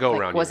Second go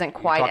round. wasn't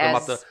You're quite talking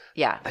as about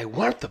yeah. they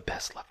weren't the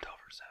best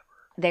leftovers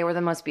ever. They were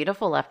the most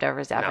beautiful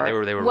leftovers ever.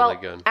 they were well,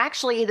 really good.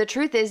 Actually, the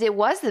truth is it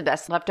was the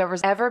best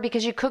leftovers ever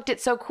because you cooked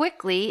it so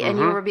quickly and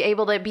you Mm-hmm. were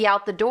able to be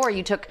out the door.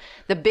 You took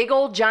the big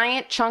old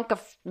giant chunk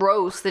of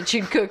roast that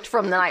you'd cooked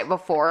from the night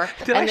before.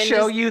 Did I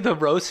show you the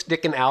roast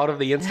sticking out of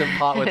the Instant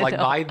Pot with like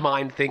my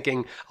mind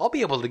thinking, I'll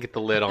be able to get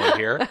the lid on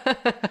here.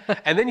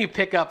 And then you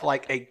pick up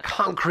like a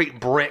concrete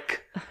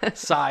brick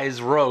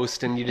size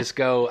roast and you just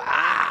go,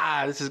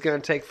 this is going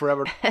to take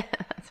forever.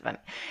 That's funny.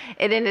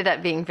 It ended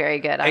up being very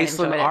good. I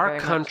enjoyed Aislinn, it our very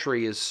much.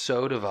 country is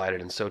so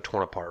divided and so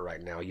torn apart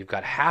right now. You've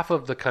got half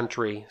of the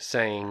country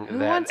saying Who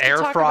that wants to air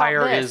talk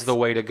fryer about this? is the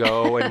way to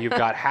go, and you've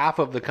got half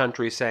of the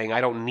country saying,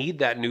 I don't need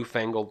that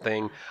newfangled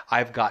thing.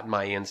 I've got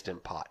my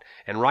Instant Pot.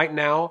 And right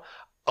now,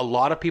 a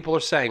lot of people are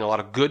saying, a lot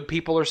of good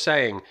people are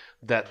saying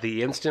that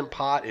the Instant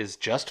Pot is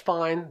just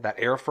fine, that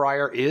air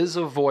fryer is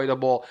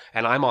avoidable,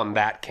 and I'm on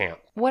that camp.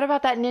 What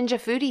about that Ninja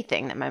Foodie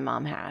thing that my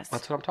mom has?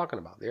 That's what I'm talking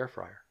about, the air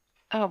fryer.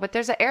 Oh, but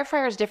there's an air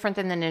fryer is different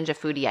than the Ninja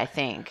Foodie, I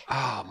think.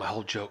 Oh, my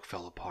whole joke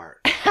fell apart.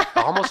 It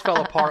almost fell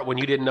apart when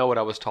you didn't know what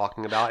I was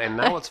talking about, and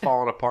now it's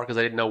falling apart because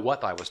I didn't know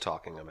what I was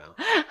talking about.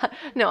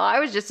 No, I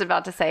was just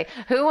about to say,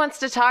 who wants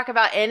to talk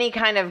about any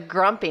kind of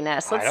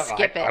grumpiness? Let's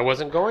skip it. I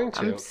wasn't going to.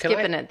 I'm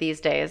skipping it these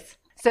days.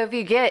 So if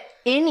you get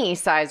any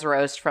size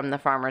roast from the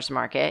farmer's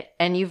market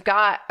and you've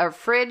got a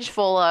fridge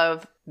full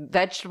of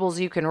vegetables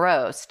you can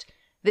roast,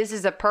 this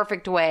is a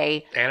perfect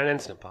way. And an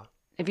Instant Pot.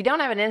 If you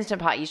don't have an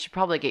Instant Pot, you should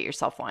probably get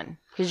yourself one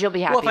because you'll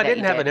be happy. Well, if I that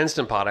didn't you have did. an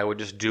Instant Pot, I would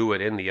just do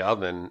it in the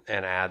oven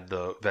and add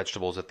the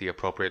vegetables at the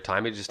appropriate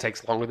time. It just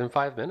takes longer than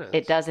 5 minutes.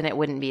 It does, and it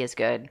wouldn't be as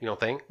good. You don't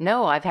think?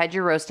 No, I've had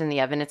your roast in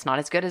the oven. It's not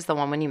as good as the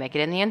one when you make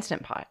it in the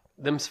Instant Pot.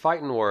 Them's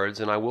fighting words,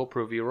 and I will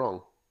prove you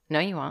wrong. No,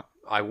 you won't.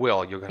 I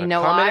will. You're going to You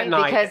know come in why? at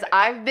night. Because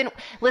I've been...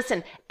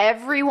 Listen,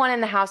 everyone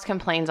in the house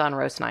complains on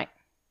roast night.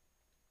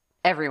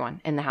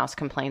 Everyone in the house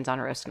complains on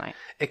roast night.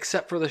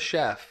 Except for the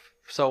chef.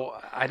 So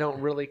I don't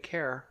really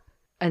care.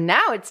 And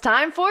now it's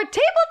time for Table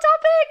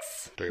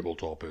Topics! Table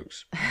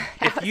topics.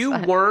 If you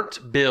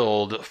weren't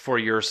billed for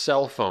your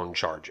cell phone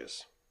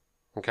charges,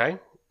 okay?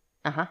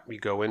 Uh-huh. You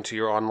go into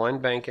your online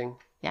banking.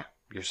 Yeah.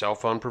 Your cell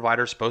phone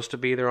provider's supposed to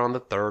be there on the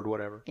 3rd,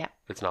 whatever. Yeah.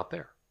 It's not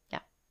there. Yeah.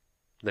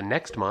 The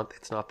next month,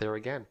 it's not there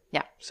again.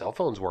 Yeah. Cell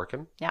phone's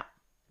working. Yeah.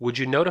 Would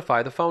you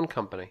notify the phone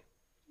company?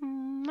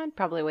 I'd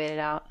probably wait it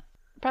out.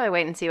 Probably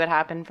wait and see what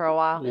happened for a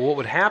while. Well, what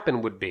would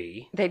happen would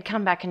be... They'd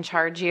come back and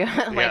charge you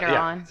later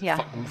on.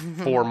 Yeah.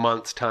 4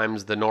 months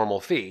times the normal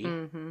fee.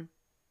 Mm-hmm.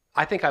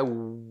 I think I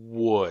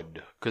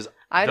would, because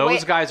I'd those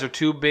wait- guys are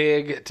too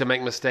big to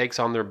make mistakes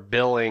on their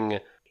billing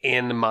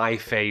in my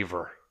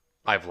favor,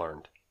 I've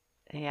learned.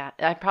 Yeah.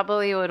 I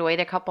probably would wait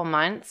a couple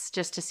months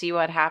just to see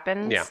what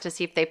happens, Yeah. to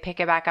see if they pick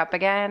it back up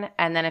again.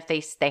 And then if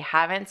they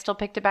haven't still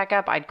picked it back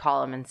up, I'd call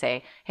them and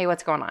say, hey,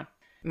 what's going on?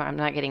 I'm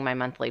not getting my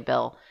monthly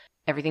bill.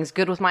 Everything's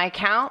good with my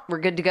account. We're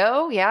good to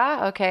go.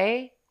 Yeah.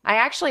 Okay. I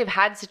actually have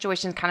had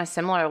situations kind of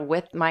similar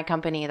with my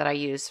company that I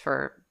use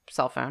for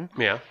cell phone.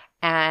 Yeah.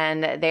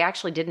 And they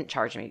actually didn't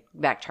charge me.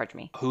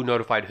 Who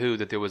notified who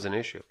that there was an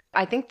issue?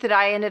 I think that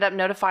I ended up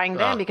notifying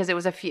them Ah. because it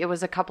was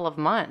a couple of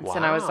months.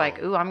 And I was like,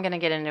 Wow. ooh, I'm going to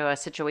get into a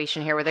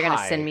situation here where they're going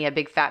to Hi. send me a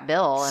big fat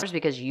bill just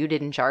because you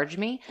didn't charge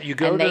me. You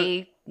go and to-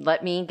 they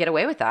let me get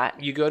away with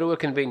that. You go to a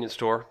convenience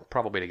store,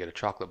 probably to get a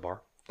chocolate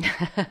bar,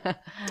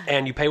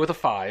 and you pay with a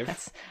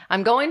 5.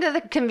 I'm going to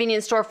the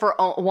convenience store for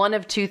one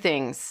of two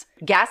things: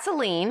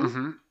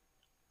 gasoline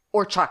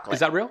or chocolate. Mm-hmm. Is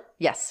that real?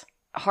 Yes.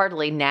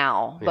 Hardly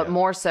now, but Yeah.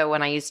 more so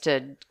when I used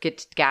to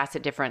get gas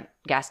at different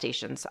gas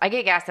stations. I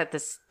get gas at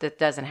this that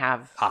doesn't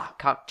have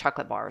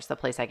chocolate bars, the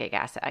place I get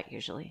gas at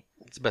usually.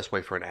 It's the best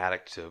way for an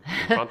addict to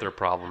confront their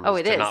problems Oh,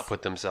 is it to is. not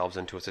put themselves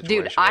into a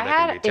situation Dude, where I they can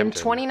be had in tempted.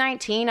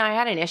 2019, I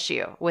had an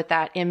issue with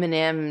that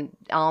M&M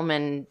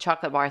almond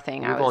chocolate bar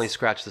thing. We've only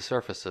scratched the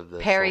surface of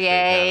this.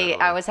 Perrier.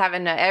 I was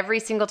having every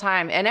single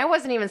time, and I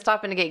wasn't even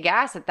stopping to get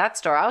gas at that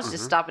store. I was Mm-hmm.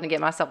 just stopping to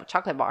get myself a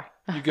chocolate bar.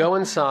 You go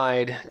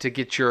inside to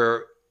get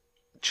your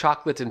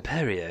chocolate and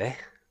Perrier,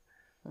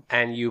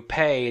 and you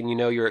pay, and you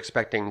know you're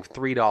expecting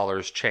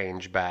 $3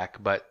 change back,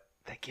 but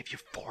they give you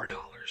 $4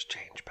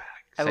 change back.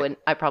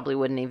 I probably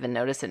wouldn't even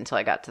notice it until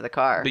I got to the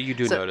car. But you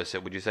do So notice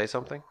it. Would you say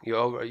something?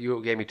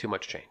 You gave me too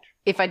much change.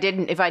 if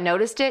I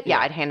noticed it, yeah,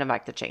 I'd hand them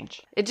back the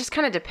change. It just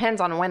kind of depends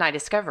on when I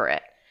discover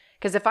it.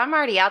 Because if I'm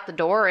already out the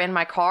door or in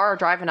my car or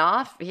driving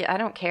off, yeah, I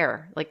don't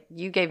care. Like,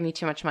 you gave me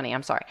too much money.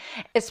 I'm sorry.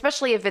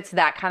 Especially if it's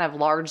that kind of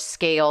large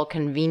scale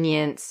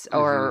convenience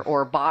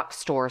or box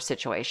store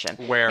situation.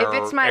 Where if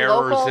it's my errors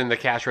local, in the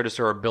cash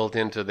register are built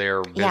into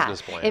their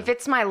business plan. If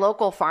it's my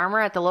local farmer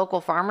at the local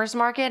farmer's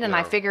market and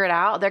I figure it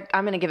out,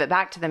 I'm going to give it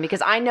back to them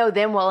because I know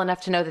them well enough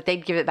to know that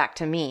they'd give it back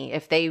to me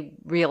if they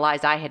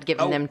realize I had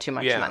given them too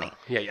much money.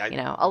 Yeah. You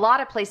know, a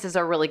lot of places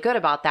are really good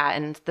about that,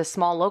 and the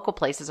small local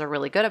places are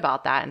really good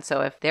about that. And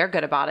so if they're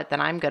good about it, then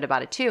I'm good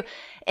about it too.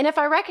 And if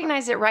I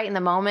recognize it right in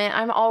the moment,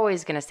 I'm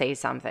always going to say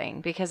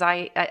something because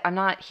I'm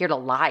not here to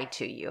lie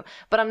to you,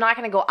 but I'm not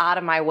going to go out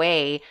of my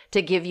way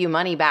to give you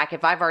money back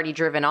if I've already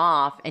driven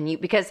off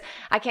because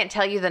I can't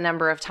tell you the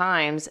number of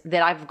times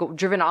that I've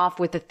driven off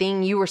with the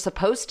thing you were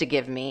supposed to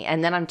give me.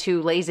 And then I'm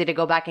too lazy to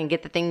go back and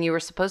get the thing you were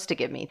supposed to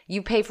give me.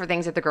 You pay for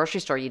things at the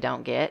grocery store you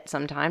don't get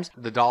sometimes.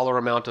 The dollar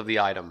amount of the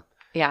item.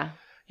 Yeah.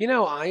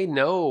 I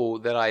know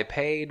that I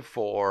paid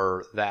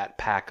for that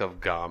pack of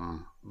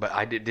gum, but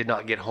I did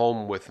not get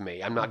home with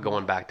me. I'm not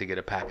going back to get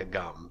a pack of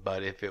gum.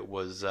 But if it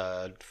was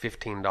a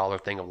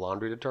 $15 thing of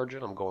laundry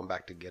detergent, I'm going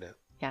back to get it.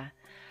 Yeah.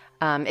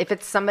 If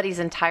it's somebody's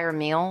entire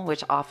meal,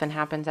 which often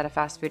happens at a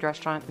fast food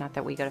restaurant, not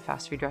that we go to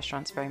fast food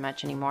restaurants very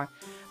much anymore,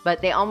 but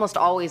they almost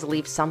always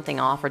leave something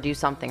off or do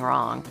something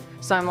wrong.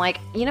 So I'm like,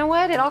 you know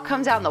what? It all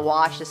comes out in the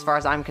wash as far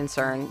as I'm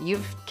concerned.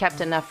 You've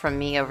kept enough from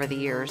me over the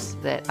years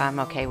that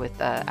I'm okay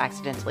with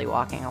accidentally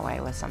walking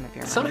away with some of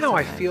your money. Somehow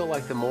I feel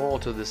like the moral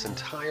to this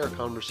entire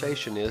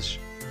conversation is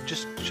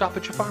just shop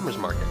at your farmer's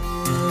market.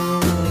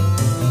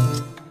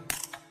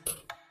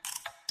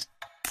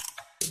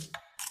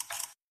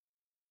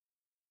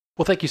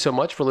 Well, thank you so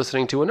much for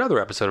listening to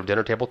another episode of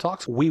Dinner Table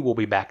Talks. We will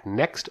be back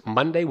next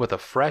Monday with a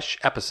fresh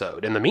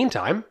episode. In the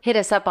meantime, hit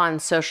us up on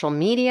social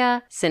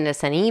media, send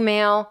us an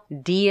email,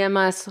 DM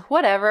us,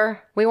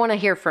 whatever. We want to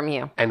hear from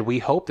you. And we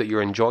hope that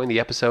you're enjoying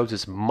the episodes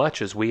as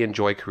much as we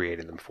enjoy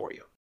creating them for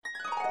you.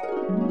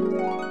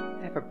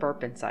 I have a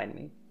burp inside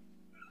me.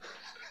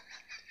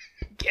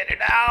 Get it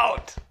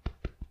out!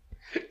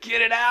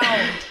 Get it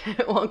out!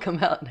 It won't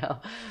come out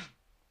now.